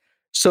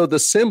 So the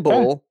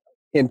symbol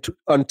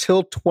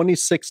until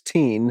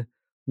 2016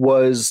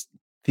 was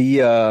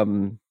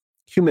the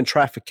human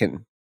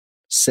trafficking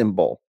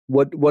symbol.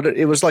 What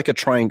it was like a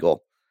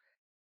triangle.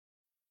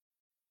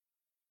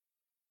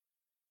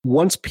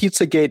 Once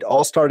Pizzagate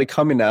all started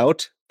coming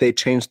out, they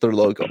changed their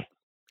logo.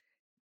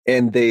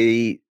 And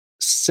they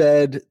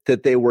said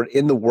that they were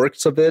in the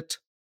works of it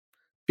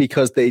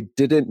because they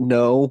didn't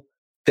know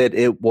that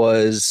it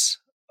was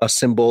a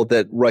symbol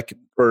that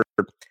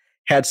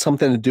had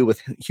something to do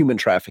with human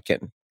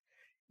trafficking.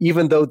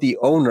 Even though the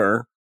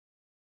owner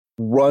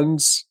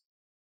runs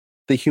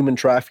the human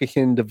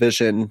trafficking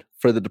division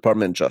for the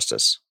Department of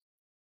Justice.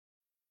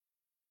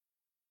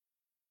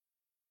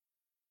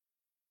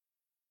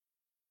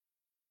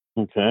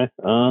 Okay.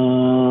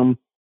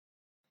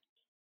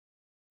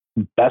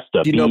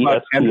 Besta. Do you know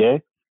about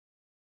BESTA?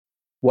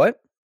 What?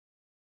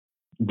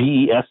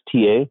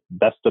 BESTA.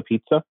 Besta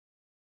Pizza.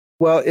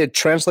 Well, it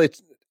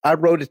translates. I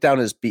wrote it down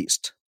as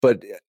Beast,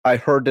 but I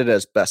heard it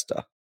as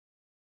Besta.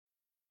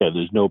 Yeah,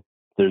 there's no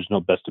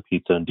Besta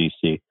Pizza in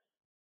DC.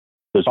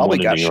 There's probably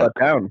one got in New shut York.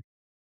 down.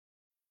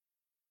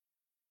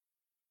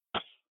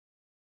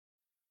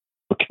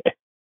 Okay.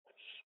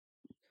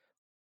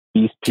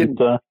 Beast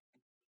Pizza.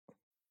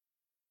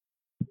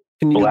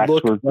 Can you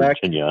look back?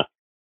 Virginia.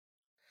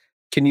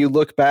 Can you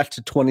look back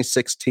to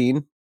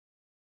 2016?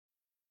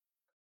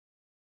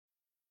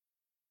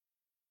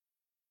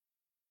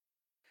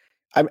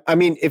 I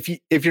mean, if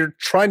you're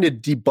trying to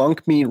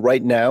debunk me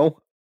right now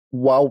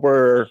while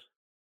we're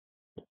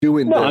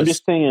doing this, I'm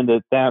just saying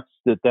that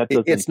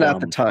doesn't. It's not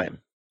the time.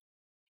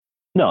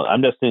 No,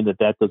 I'm just saying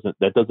that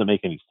doesn't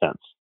make any sense.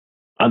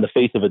 On the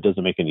face of it,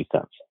 doesn't make any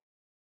sense.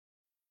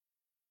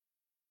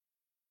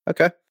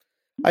 Okay,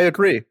 I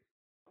agree.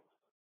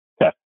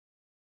 Okay,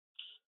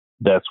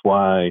 that's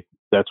why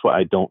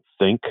I don't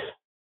think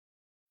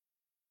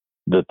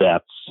that's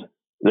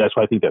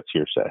why I think that's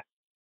hearsay.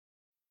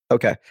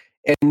 Okay,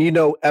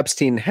 and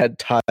Epstein had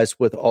ties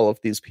with all of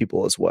these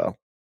people as well.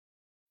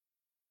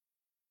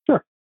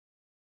 Sure.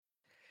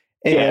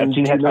 And yeah,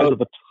 Epstein had ties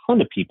with a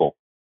ton of people.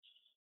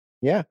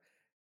 Yeah,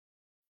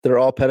 they're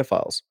all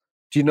pedophiles.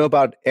 Do you know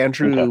about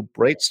Andrew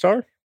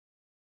Brightstar?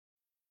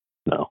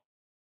 No.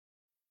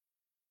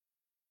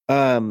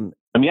 I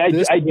mean, I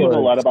do know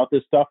a lot about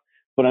this stuff,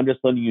 but I'm just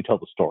letting you tell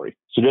the story.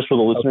 So just for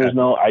the listeners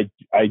know, I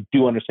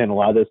do understand a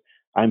lot of this.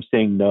 I'm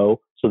saying no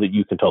so that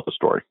you can tell the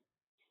story.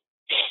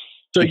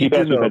 So you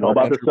do know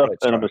about this stuff,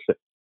 and I'm just saying,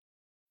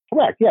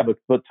 correct, yeah,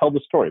 but tell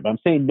the story. But I'm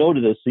saying no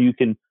to this so you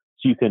can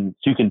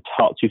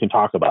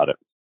talk about it.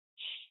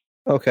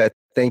 Okay,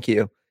 thank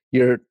you.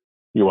 You're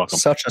welcome.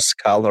 Such a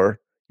scholar.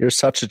 You're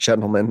such a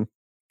gentleman.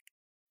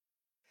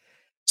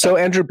 So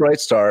Andrew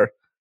Brightstar,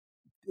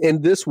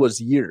 and this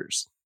was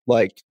years,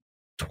 like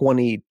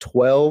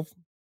 2012,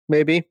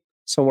 maybe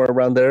somewhere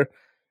around there.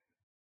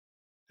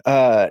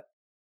 Let's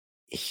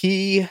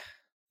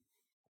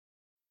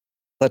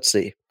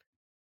see.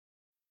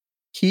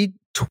 He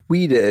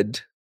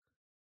tweeted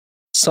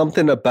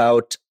something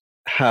about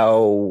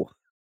how,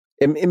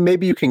 and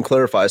maybe you can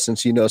clarify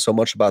since you know so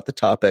much about the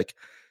topic,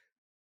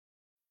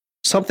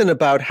 something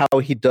about how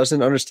he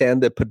doesn't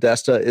understand that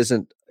Podesta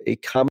isn't a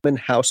common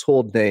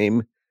household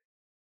name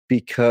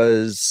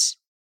because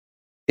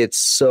it's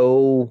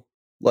so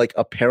like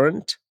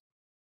apparent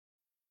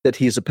that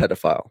he's a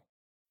pedophile.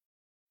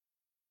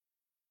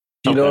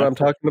 Do you know what I'm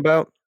talking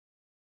about?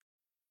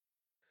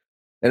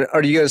 And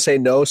are you going to say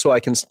no so I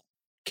can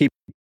keep,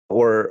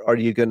 or are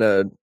you going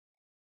to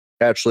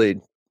actually,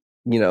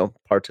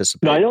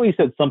 participate? No, I know he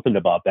said something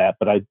about that,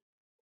 but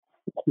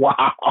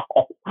wow,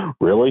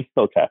 really?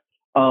 Okay.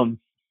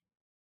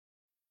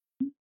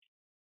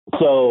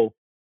 So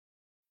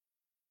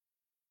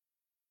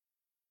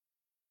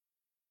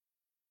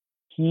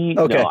okay.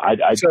 No, I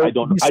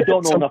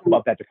don't know enough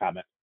about that to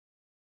comment.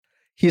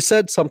 He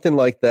said something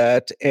like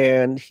that,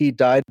 and he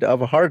died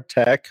of a heart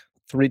attack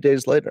 3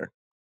 days later.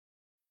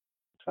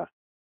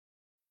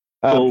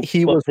 Okay.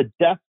 He was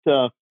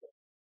Podesta.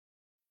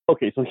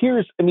 Okay, so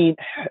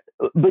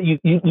but you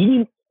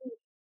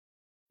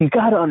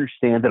got to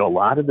understand that a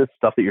lot of this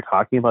stuff that you're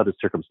talking about is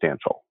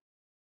circumstantial.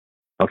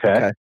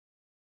 Okay.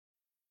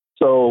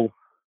 So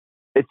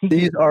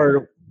these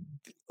are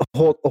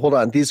hold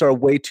on. These are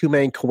way too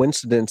many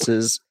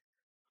coincidences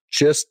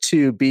just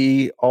to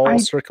be all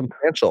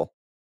circumstantial.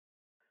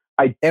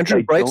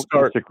 Andrew Brightstar,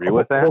 don't disagree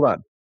with that. Hold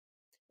on.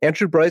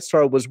 Andrew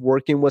Brightstar was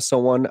working with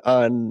someone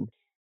on,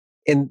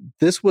 and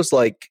this was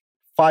like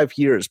 5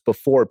 years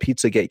before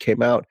Pizzagate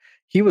came out.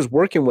 He was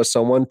working with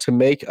someone to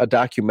make a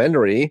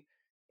documentary,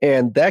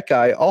 and that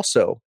guy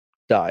also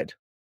died.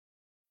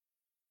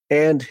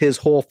 And his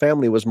whole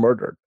family was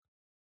murdered.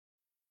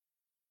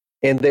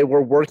 And they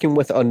were working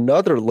with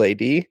another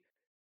lady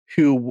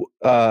who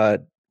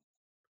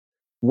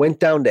went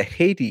down to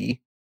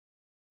Haiti.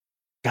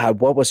 God,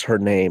 what was her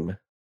name?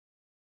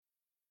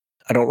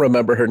 I don't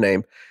remember her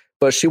name,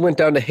 but she went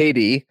down to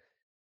Haiti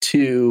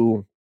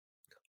to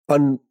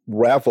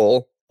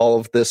unravel all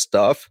of this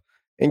stuff.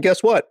 And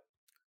guess what?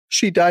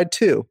 She died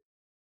too.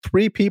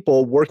 3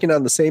 people working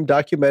on the same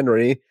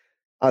documentary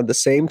on the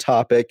same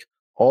topic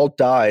all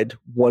died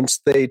once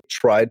they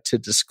tried to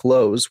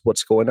disclose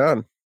what's going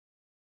on.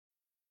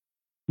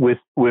 With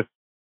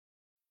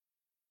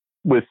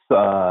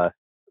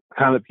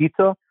Comet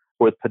Pizza or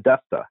with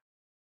Podesta?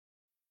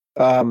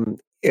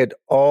 It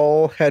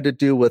all had to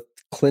do with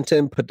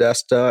Clinton,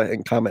 Podesta,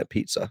 and Comet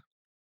Pizza.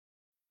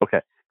 Okay,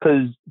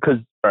 because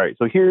all right.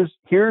 So here's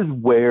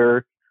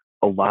where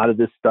a lot of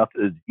this stuff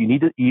is.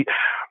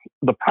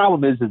 The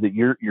problem is that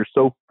you're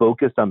so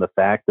focused on the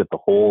fact that the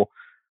whole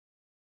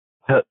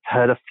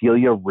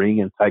pedophilia ring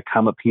inside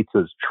Comet Pizza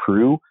is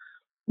true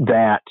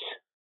that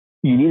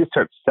you need to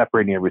start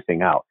separating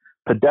everything out.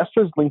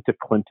 Podesta's linked to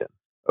Clinton.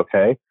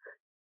 Okay,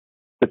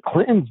 the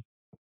Clintons'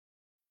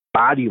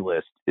 body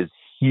list is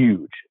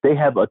huge. They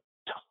have a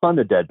ton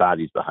of dead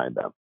bodies behind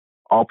them,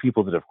 all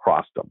people that have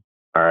crossed them.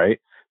 All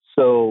right.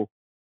 So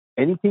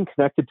anything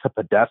connected to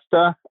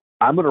Podesta,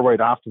 I'm going to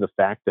write off to the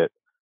fact that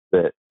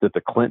the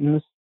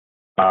Clintons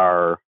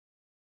are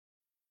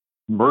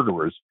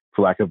murderers,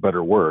 for lack of a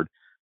better word,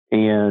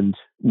 and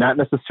not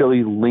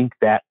necessarily link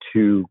that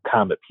to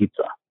Comet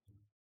Pizza.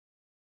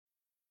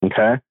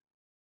 Okay.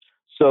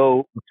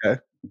 So,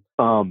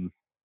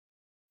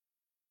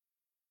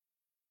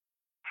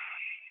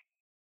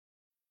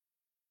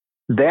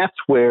 that's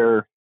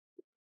where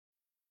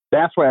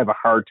I have a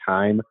hard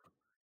time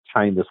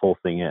tying this whole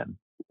thing in.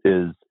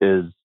 Is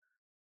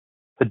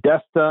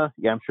Podesta?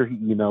 Yeah, I'm sure he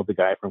emailed the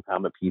guy from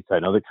Comet Pizza. I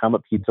know that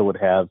Comet Pizza would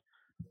have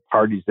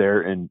parties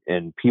there, and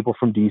people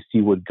from DC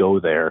would go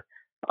there.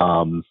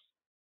 But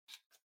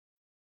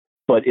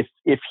if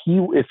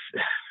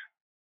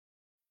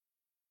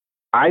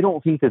I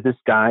don't think that this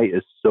guy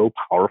is so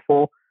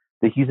powerful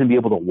that he's going to be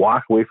able to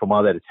walk away from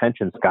all that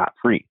attention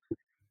scot-free.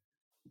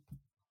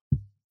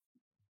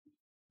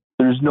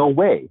 There's no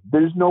way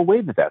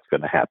that that's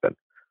going to happen.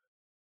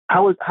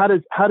 How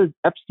does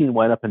Epstein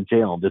wind up in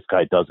jail and this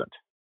guy doesn't?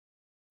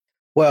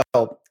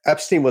 Well,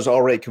 Epstein was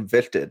already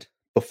convicted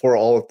before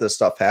all of this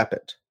stuff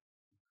happened.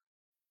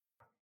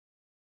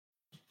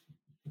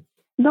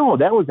 No,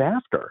 that was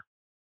after.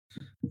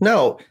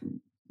 No.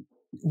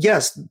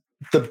 Yes,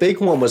 the big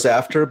one was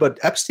after, but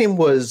Epstein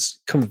was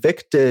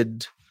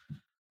convicted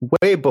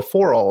way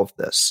before all of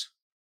this.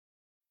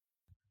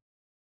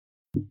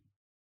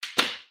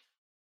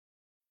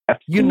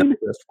 Epstein? You know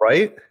this,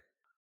 right?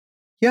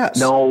 Yes.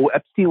 No,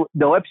 Epstein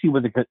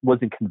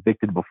wasn't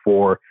convicted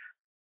before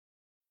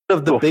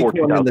of the big one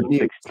in the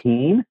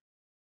 2016.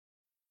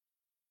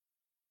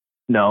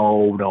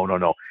 No.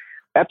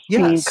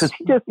 Epstein, because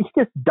he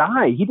just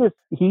died.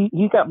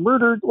 He got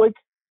murdered like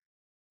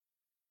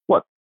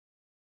what?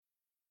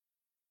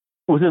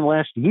 Within the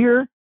last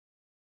year.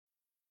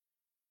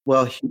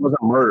 Well, he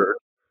wasn't murdered.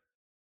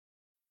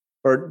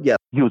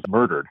 He was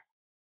murdered.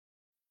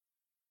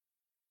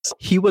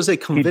 He was a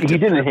convicted. He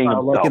didn't hang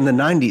himself. Like in the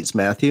 90s,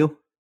 Matthew.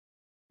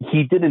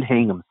 He didn't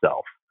hang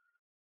himself.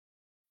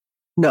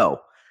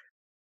 No.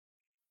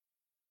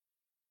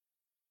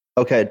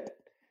 Okay.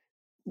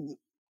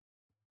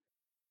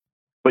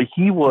 But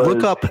he was.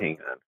 Look up hang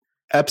on.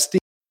 Epstein.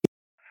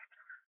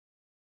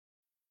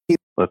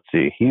 Let's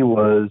see. He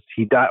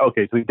died.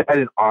 Okay, so he died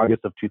in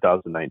August of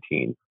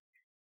 2019.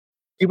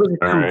 He was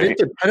a All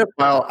convicted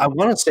pedophile. I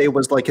want to say it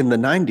was like in the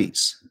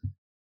 90s.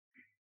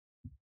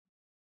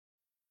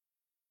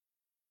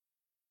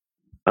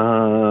 Hang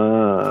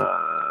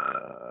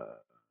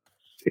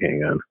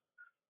on.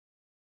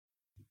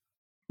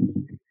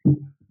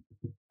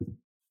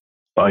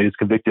 Oh, he was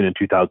convicted in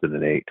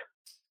 2008.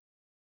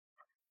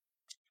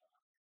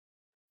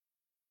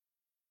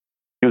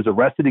 He was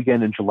arrested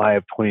again in July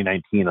of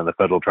 2019 on the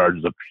federal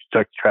charges of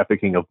sex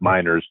trafficking of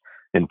minors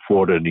in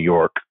Florida and New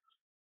York.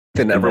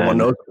 And everyone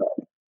knows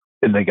that.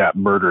 And they got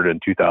murdered in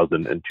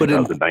 2019. But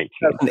in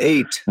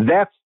 2008.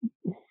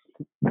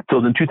 So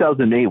then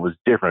 2008 was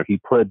different.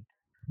 He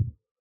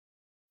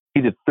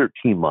did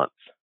 13 months.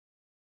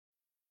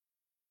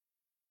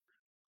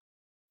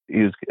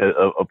 He was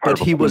a part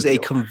But of he was a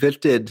deal.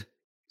 convicted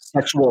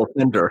sexual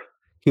offender.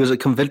 He was a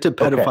convicted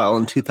pedophile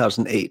in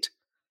 2008.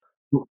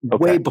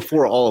 Way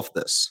before all of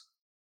this.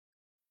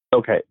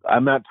 Okay,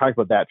 I'm not talking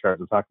about that charge.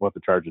 I'm talking about the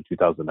charge in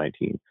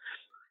 2019.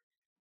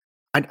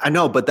 I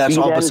know, but that's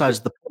all besides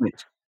the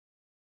point.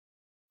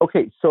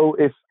 Okay, so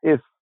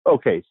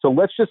so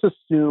let's just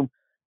assume.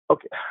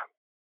 Okay,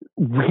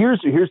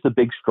 here's the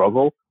big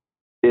struggle: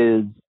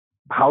 is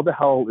how the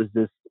hell is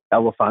this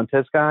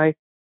Elefantes guy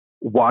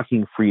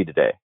walking free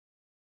today?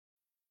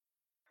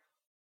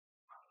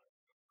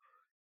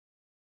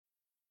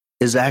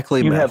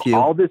 Exactly, Matthew.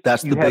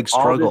 That's the big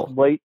struggle.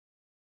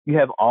 You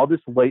have all this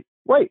light,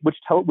 right? Which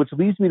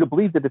leads me to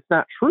believe that it's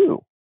not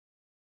true,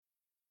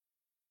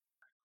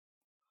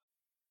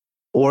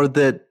 or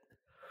that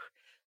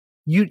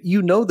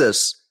you know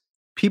this.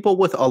 People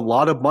with a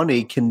lot of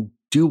money can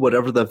do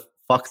whatever the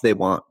fuck they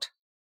want.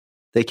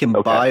 They can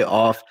buy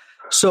off.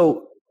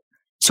 So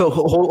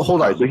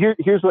hold on. Right, so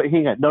here's what.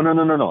 Hang on. No.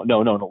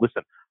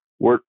 Listen,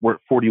 we're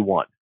at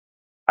 41.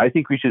 I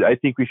think we should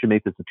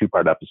make this a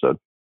 2-part episode.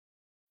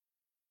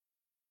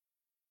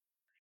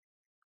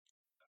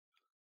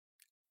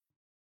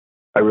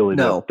 I really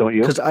do. Don't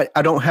you? Because I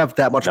don't have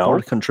that much more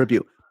to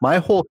contribute. My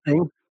whole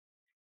thing.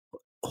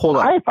 Hold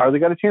on. I hardly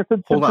got a chance to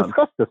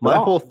discuss this. My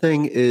whole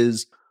thing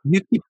is you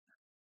keep.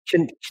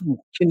 Can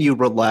you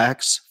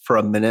relax for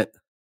a minute?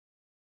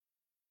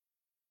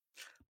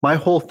 My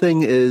whole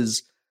thing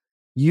is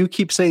you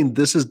keep saying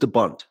this is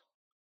debunked.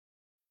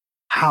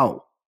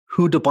 How?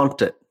 Who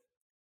debunked it?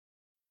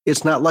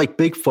 It's not like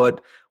Bigfoot,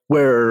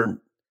 where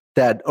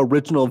that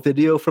original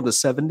video from the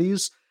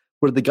 70s,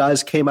 where the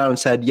guys came out and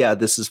said, yeah,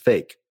 this is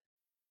fake.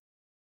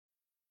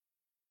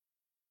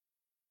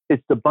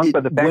 It's debunked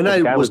by the fact when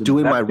that I was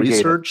doing my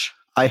research,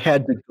 I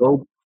had to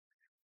go.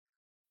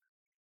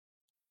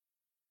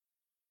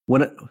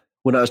 When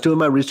I was doing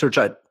my research,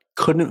 I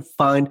couldn't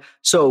find.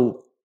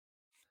 So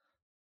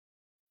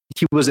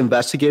he was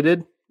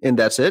investigated, and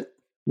that's it.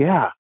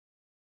 Yeah.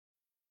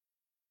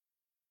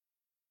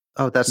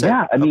 Oh, that's it.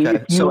 Yeah, I mean,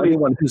 okay. So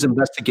anyone who's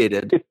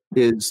investigated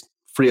is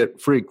free.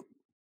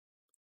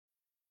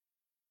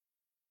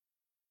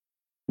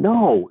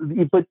 No,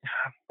 but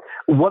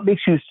what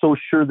makes you so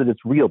sure that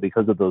it's real?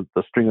 Because of the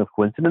string of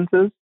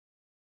coincidences?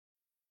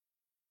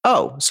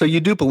 Oh, so you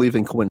do believe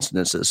in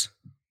coincidences?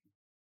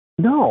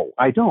 No,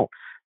 I don't.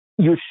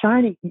 You're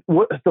shining.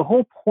 The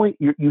whole point.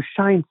 You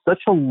shine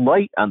such a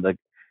light on the.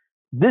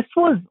 This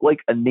was like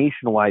a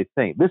nationwide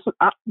thing. This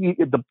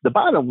the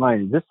bottom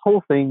line. This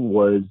whole thing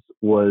was,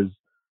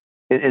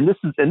 and this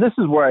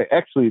is where I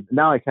actually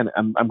now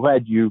I'm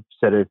glad you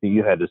said everything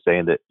you had to say,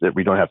 and that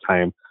we don't have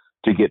time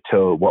to get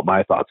to what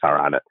my thoughts are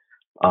on it.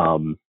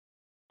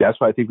 That's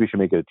why I think we should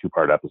make it a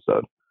 2-part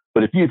episode.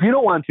 But if you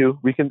don't want to,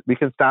 we can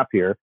stop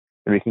here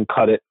and we can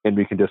cut it and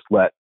we can just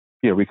let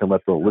the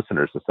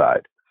listeners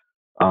decide.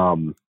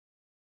 But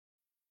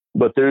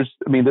there's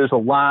a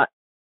lot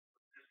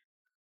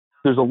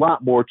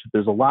more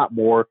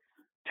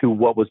to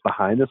what was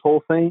behind this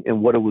whole thing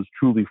and what it was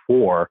truly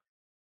for.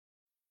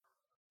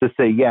 To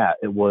say, yeah,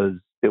 it's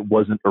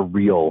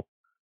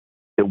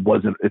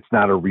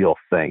not a real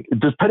thing.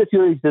 Does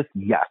pedophilia exist?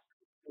 Yes.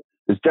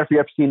 Is Jeffrey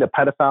Epstein a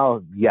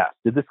pedophile? Yes.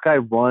 Did this guy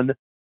run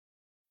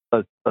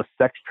a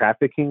sex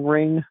trafficking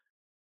ring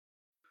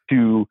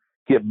to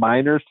get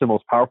minors to the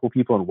most powerful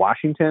people in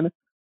Washington?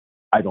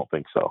 I don't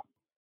think so.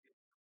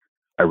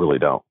 I really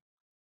don't.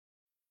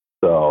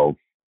 So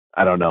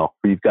I don't know.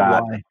 We've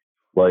got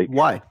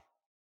why?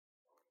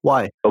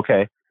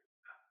 Okay.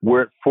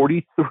 We're at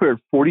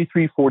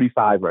 43,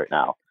 45 right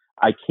now.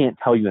 I can't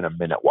tell you in a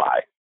minute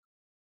why.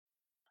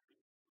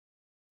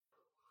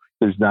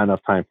 There's not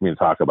enough time for me to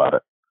talk about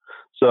it.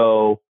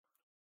 So,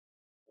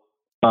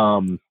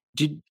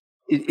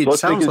 it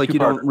sounds like you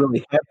don't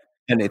really have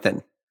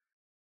anything.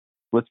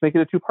 Let's make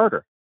it a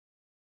 2-parter.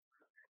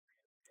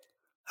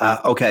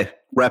 Okay,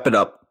 wrap it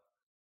up.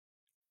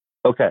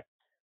 Okay,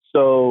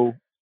 so,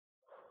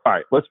 all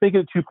right, let's make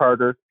it a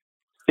 2-parter.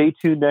 Stay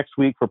tuned next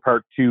week for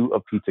part 2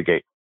 of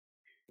Pizzagate.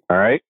 All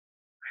right?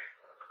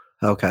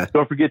 Okay.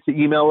 Don't forget to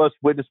email us,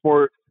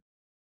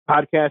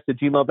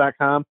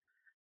 witnessmorepodcast@gmail.com.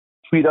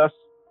 Tweet us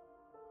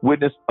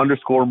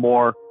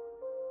witness_more.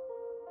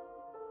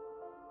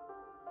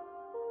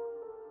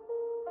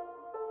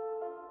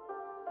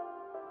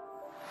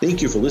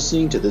 Thank you for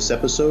listening to this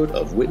episode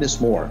of Witness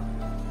More.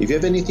 If you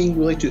have anything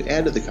you'd like to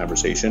add to the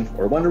conversation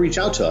or want to reach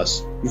out to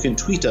us, you can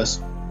tweet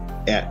us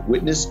at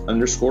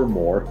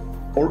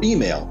witness_more or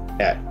email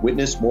at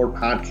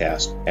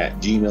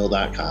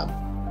witnessmorepodcast@gmail.com.